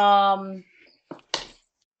 So,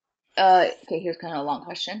 okay, here's kind of a long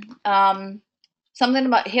question. Something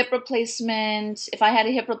about hip replacement. If I had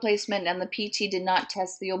a hip replacement and the PT did not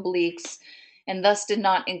test the obliques and thus did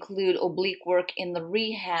not include oblique work in the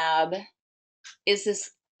rehab, is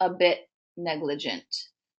this a bit negligent?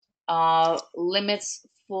 Limits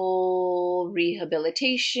full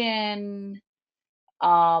rehabilitation.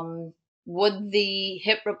 Um, would the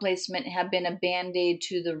hip replacement have been a band aid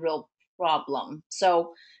to the real problem?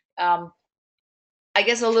 So, um, I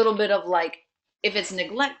guess a little bit of like, if it's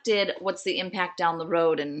neglected, what's the impact down the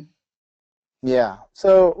road? And Yeah.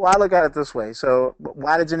 So well, I look at it this way. So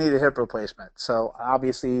why did you need a hip replacement? So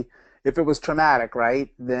obviously, if it was traumatic, right,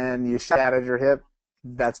 then you shattered your hip,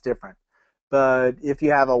 that's different. But if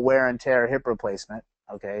you have a wear and tear hip replacement,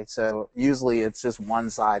 okay, so usually it's just one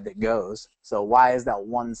side that goes. So why is that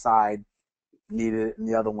one side needed it and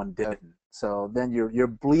the other one didn't? So then you're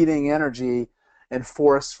bleeding energy and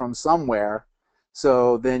force from somewhere.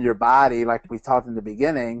 So then your body, like we talked in the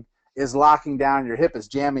beginning, is locking down your hip, is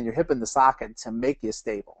jamming your hip in the socket to make you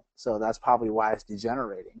stable. So that's probably why it's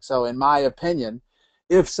degenerating. So in my opinion,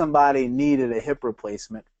 if somebody needed a hip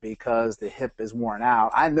replacement because the hip is worn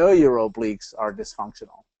out, I know your obliques are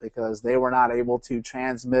dysfunctional because they were not able to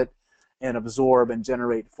transmit and absorb and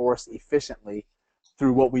generate force efficiently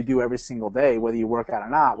through what we do every single day, whether you work out or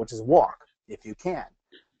not, which is walk if you can.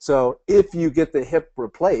 So if you get the hip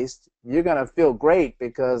replaced, you're going to feel great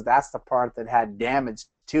because that's the part that had damage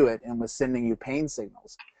to it and was sending you pain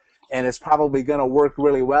signals. And it's probably going to work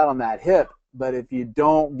really well on that hip. But if you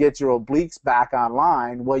don't get your obliques back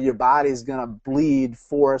online, well, your body's going to bleed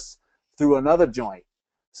force through another joint.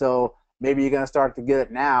 So maybe you're going to start to get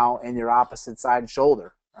it now in your opposite side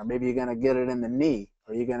shoulder, or maybe you're going to get it in the knee,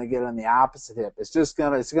 or you're going to get it on the opposite hip. It's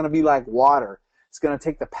going to be like water. It's going to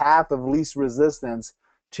take the path of least resistance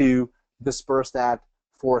to disperse that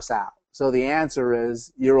force out. So the answer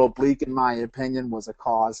is your oblique, in my opinion, was a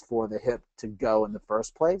cause for the hip to go in the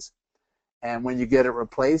first place. And when you get it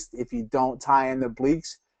replaced, if you don't tie in the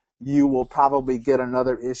obliques, you will probably get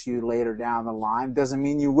another issue later down the line. Doesn't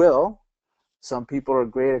mean you will. Some people are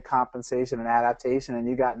great at compensation and adaptation, and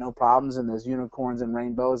you got no problems, and there's unicorns and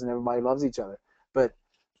rainbows, and everybody loves each other. But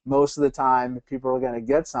most of the time, people are going to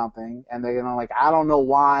get something, and they're going to like, I don't know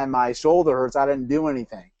why my shoulder hurts. I didn't do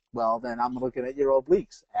anything. Well, then I'm looking at your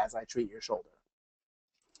obliques as I treat your shoulder.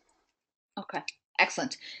 okay,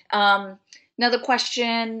 excellent. Now the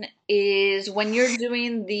question is, when you're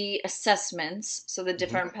doing the assessments, so the Mm-hmm.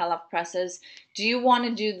 different Pallof presses, do you want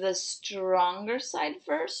to do the stronger side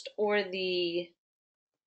first or the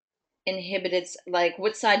inhibited? Like,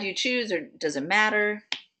 what side do you choose, or does it matter?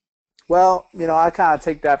 Well, I kind of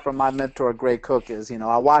take that from my mentor, Gray Cook, is,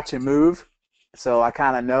 I watch him move. So I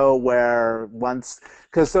kind of know where once,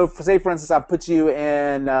 because so say for instance, I put you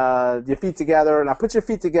in your feet together, and I put your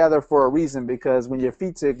feet together for a reason because when your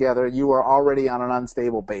feet together, you are already on an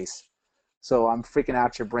unstable base. So I'm freaking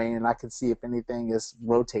out your brain, and I can see if anything is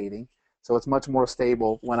rotating. So it's much more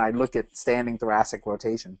stable when I look at standing thoracic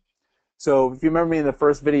rotation. So if you remember me in the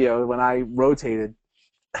first video when I rotated,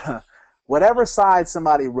 whatever side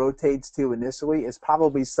somebody rotates to initially is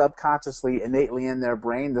probably subconsciously, innately in their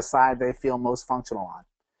brain, the side they feel most functional on.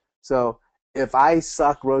 So if I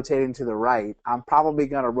suck rotating to the right, I'm probably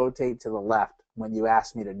going to rotate to the left when you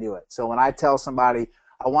ask me to do it. So when I tell somebody,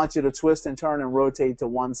 I want you to twist and turn and rotate to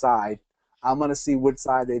one side, I'm going to see which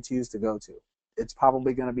side they choose to go to. It's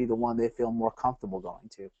probably going to be the one they feel more comfortable going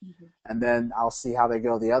to. Mm-hmm. And then I'll see how they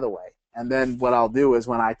go the other way. And then what I'll do is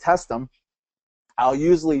when I test them, I'll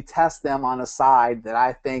usually test them on a side that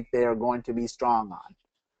I think they are going to be strong on.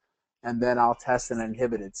 And then I'll test an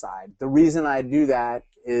inhibited side. The reason I do that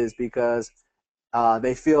is because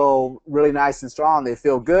they feel really nice and strong. They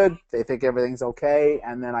feel good. They think everything's okay.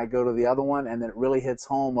 And then I go to the other one, and then it really hits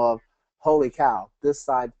home of, holy cow, this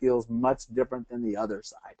side feels much different than the other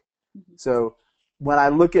side. Mm-hmm. So when I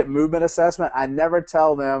look at movement assessment, I never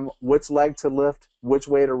tell them which leg to lift, which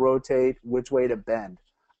way to rotate, which way to bend.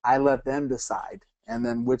 I let them decide. And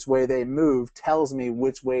then which way they move tells me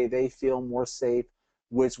which way they feel more safe,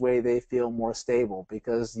 which way they feel more stable,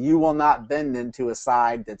 because you will not bend into a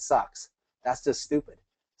side that sucks. That's just stupid.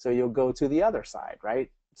 So you'll go to the other side, right?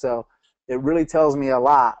 So it really tells me a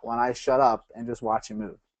lot when I shut up and just watch you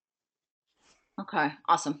move. Okay,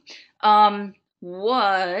 awesome.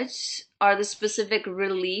 What are the specific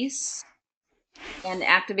release and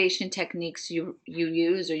activation techniques you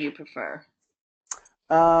use or you prefer?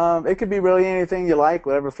 It could be really anything you like,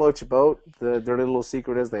 whatever floats your boat. The dirty little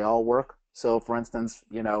secret is they all work. So, for instance,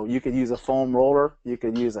 you could use a foam roller, you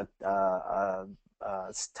could use a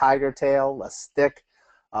tiger tail, a stick.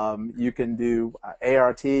 You can do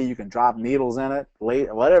ART, you can drop needles in it,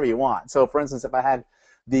 whatever you want. So, for instance, if I had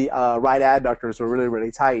the right adductors were really,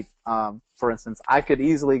 really tight, for instance, I could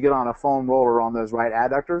easily get on a foam roller on those right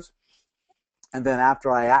adductors, and then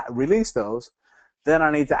after I release those, then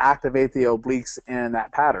I need to activate the obliques in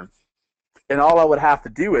that pattern. And all I would have to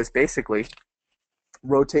do is basically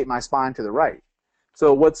rotate my spine to the right.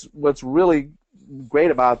 So what's really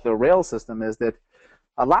great about the rail system is that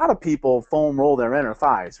a lot of people foam roll their inner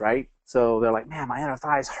thighs, right? So they're like, man, my inner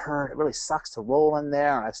thighs hurt. It really sucks to roll in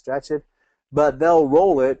there, and I stretch it. But they'll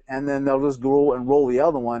roll it, and then they'll just go and roll the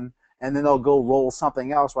other one, and then they'll go roll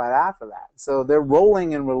something else right after that. So they're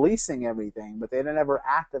rolling and releasing everything, but they don't ever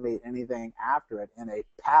activate anything after it in a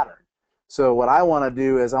pattern. So what I want to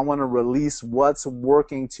do is I want to release what's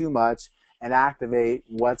working too much and activate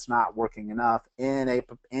what's not working enough in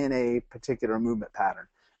a particular movement pattern.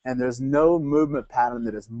 And there's no movement pattern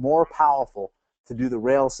that is more powerful to do the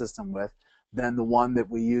rail system with than the one that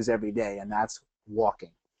we use every day, and that's walking.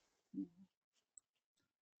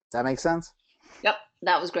 Does that make sense? Yep,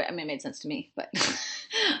 that was great. I mean, it made sense to me, but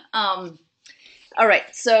all right.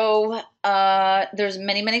 So there's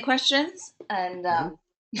many questions, and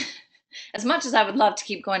as much as I would love to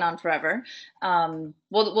keep going on forever,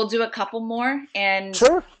 we'll do a couple more. And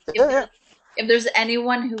sure. If there's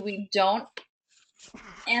anyone who we don't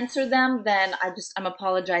answer them, then I'm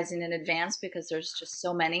apologizing in advance because there's just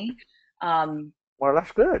so many. Well,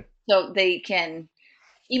 that's good. So they can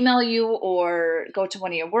email you or go to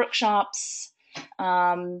one of your workshops.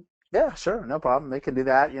 Yeah, sure, no problem. They can do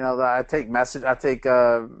that. I take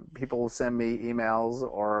people send me emails,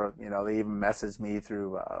 or they even message me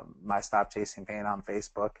through my Stop Chasing Pain on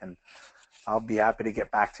Facebook, and I'll be happy to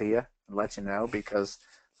get back to you and let you know, because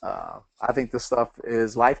I think this stuff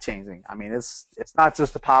is life-changing. I mean, it's not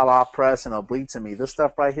just the Pallof Press and Oblique to me. This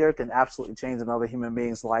stuff right here can absolutely change another human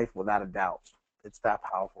being's life without a doubt. It's that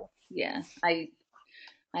powerful. Yeah, I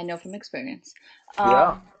know from experience.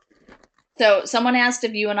 Yeah. So someone asked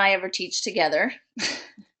if you and I ever teach together.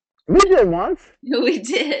 We did once. We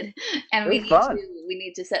did, and we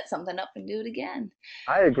need to set something up and do it again.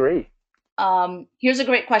 I agree. Here's a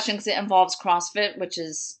great question because it involves CrossFit, which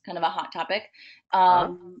is kind of a hot topic.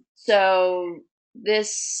 So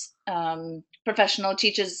this professional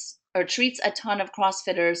teaches or treats a ton of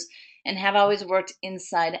CrossFitters and have always worked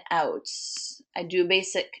inside out. I do a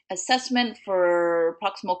basic assessment for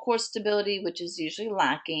proximal core stability, which is usually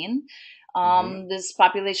lacking. This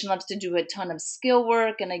population loves to do a ton of skill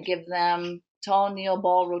work, and I give them tall kneel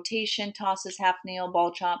ball rotation, tosses, half kneel,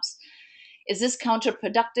 ball chops. Is this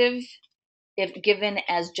counterproductive if given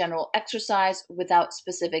as general exercise without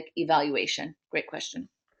specific evaluation? Great question.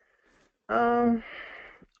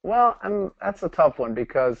 Well, that's a tough one,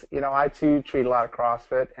 because I too treat a lot of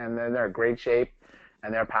CrossFit, and they're in great shape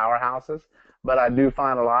and they're powerhouses. But I do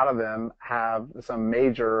find a lot of them have some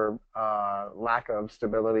major lack of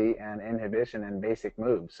stability and inhibition in basic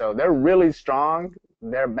moves. So they're really strong.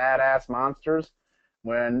 They're badass monsters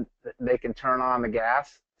when they can turn on the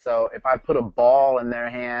gas. So if I put a ball in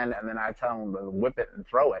their hand and then I tell them to whip it and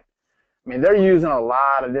throw it, I mean, they're using a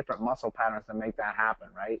lot of different muscle patterns to make that happen,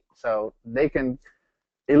 right? So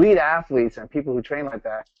elite athletes and people who train like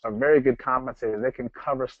that are very good compensators. They can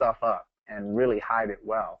cover stuff up and really hide it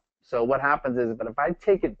well. So what happens is, but if I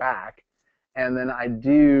take it back and then I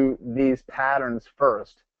do these patterns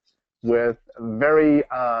first with very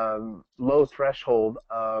low threshold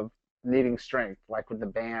of needing strength, like with the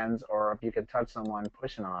bands, or if you could touch someone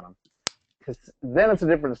pushing on them, because then it's a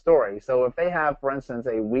different story. So if they have, for instance,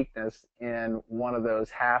 a weakness in one of those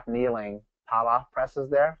half kneeling Pallof presses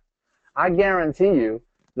there, I guarantee you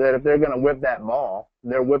that if they're going to whip that ball,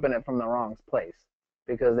 they're whipping it from the wrong place,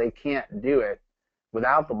 because they can't do it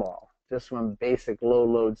without the ball, just from basic low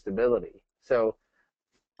load stability. So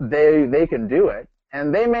they can do it,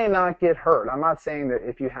 and they may not get hurt. I'm not saying that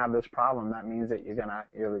if you have this problem, that means that you're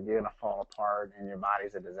gonna fall apart and your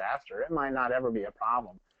body's a disaster. It might not ever be a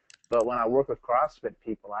problem. But when I work with CrossFit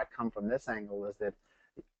people, I come from this angle, is that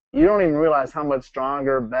you don't even realize how much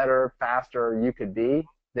stronger, better, faster you could be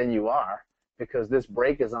than you are, because this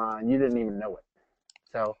brake is on and you didn't even know it.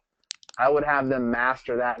 So I would have them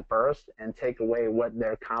master that first and take away what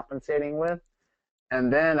they're compensating with.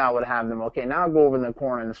 And then I would have them, okay, now go over in the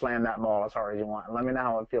corner and slam that ball as hard as you want. And let me know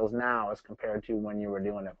how it feels now as compared to when you were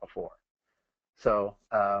doing it before. So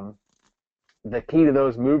the key to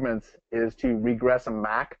those movements is to regress them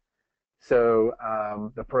back, so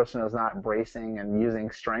the person is not bracing and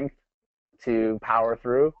using strength to power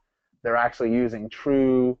through. They're actually using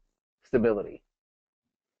true stability.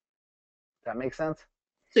 Does that make sense?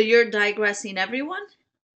 So you're digressing everyone?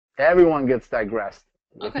 Everyone gets digressed.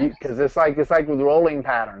 Okay. Because it's like with rolling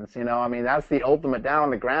patterns, I mean, that's the ultimate down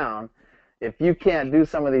on the ground. If you can't do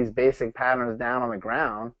some of these basic patterns down on the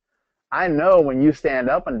ground, I know when you stand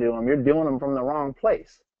up and do them, you're doing them from the wrong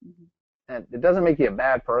place. And it doesn't make you a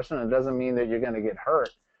bad person. It doesn't mean that you're going to get hurt.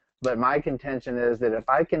 But my contention is that if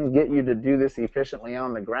I can get you to do this efficiently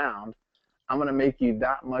on the ground, I'm going to make you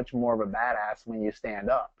that much more of a badass when you stand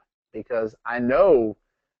up, because I know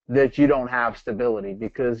that you don't have stability,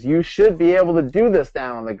 because you should be able to do this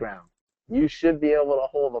down on the ground. you should be able to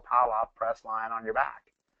hold the Pallof Press line on your back.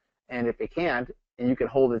 And if you can't, and you can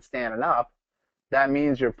hold it standing up, that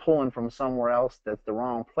means you're pulling from somewhere else that's the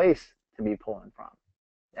wrong place to be pulling from.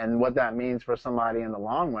 And what that means for somebody in the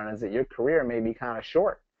long run is that your career may be kind of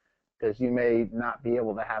short because you may not be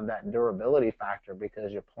able to have that durability factor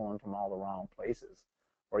because you're pulling from all the wrong places.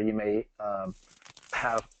 Or you may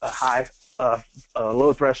have a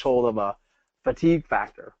low threshold of a fatigue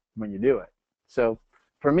factor when you do it. So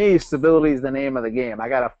for me, stability is the name of the game. I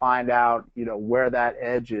got to find out, where that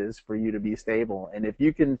edge is for you to be stable. And if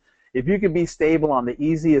you can be stable on the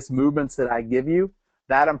easiest movements that I give you,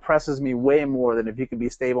 that impresses me way more than if you can be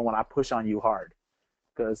stable when I push on you hard.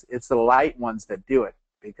 Because it's the light ones that do it.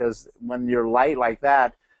 Because when you're light like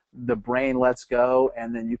that, the brain lets go,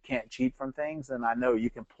 and then you can't cheat from things. And I know you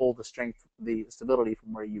can pull the strength, the stability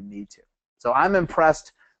from where you need to. So I'm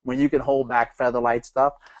impressed when you can hold back feather light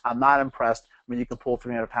stuff. I'm not impressed when you can pull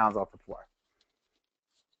 300 pounds off the floor.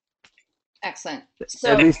 Excellent. So,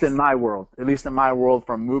 at least in my world,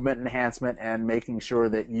 from movement enhancement and making sure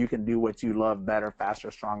that you can do what you love better, faster,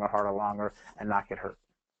 stronger, harder, longer, and not get hurt.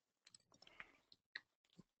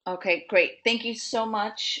 Okay, great. Thank you so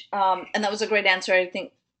much. And that was a great answer. I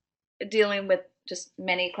think dealing with just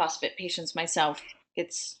many CrossFit patients myself,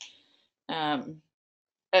 it's a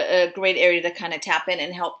great area to kind of tap in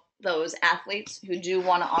and help those athletes who do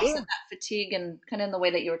want to offset that fatigue and kind of in the way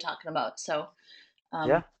that you were talking about. So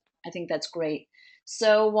I think that's great.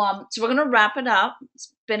 So we're going to wrap it up.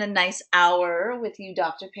 It's been a nice hour with you,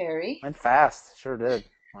 Dr. Perry. Went fast. Sure did.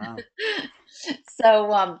 Wow.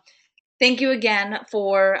 So thank you again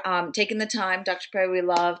for taking the time. Dr. Perry, we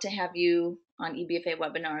love to have you on EBFA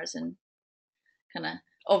webinars and kind of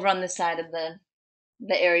over on this side of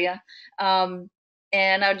the area.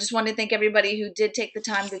 And I just want to thank everybody who did take the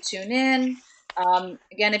time to tune in.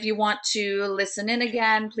 Again, if you want to listen in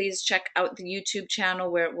again, please check out the YouTube channel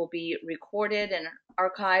where it will be recorded and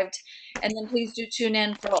archived. And then please do tune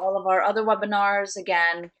in for all of our other webinars.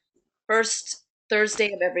 Again, first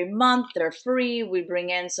Thursday of every month, they're free. We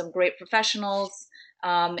bring in some great professionals,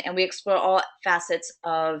 and we explore all facets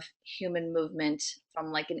of human movement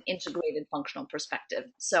from like an integrated functional perspective.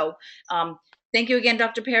 So thank you again,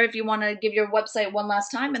 Dr. Perry. If you want to give your website one last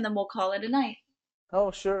time, and then we'll call it a night. Oh,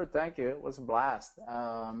 sure. Thank you. It was a blast.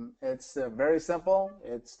 It's very simple.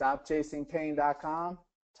 It's stopchasingpain.com.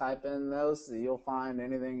 Type in those, so you'll find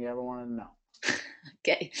anything you ever want to know.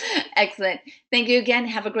 Okay, excellent. Thank you again.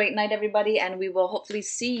 Have a great night, everybody, and we will hopefully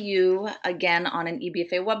see you again on an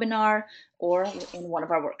EBFA webinar or in one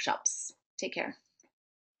of our workshops. Take care.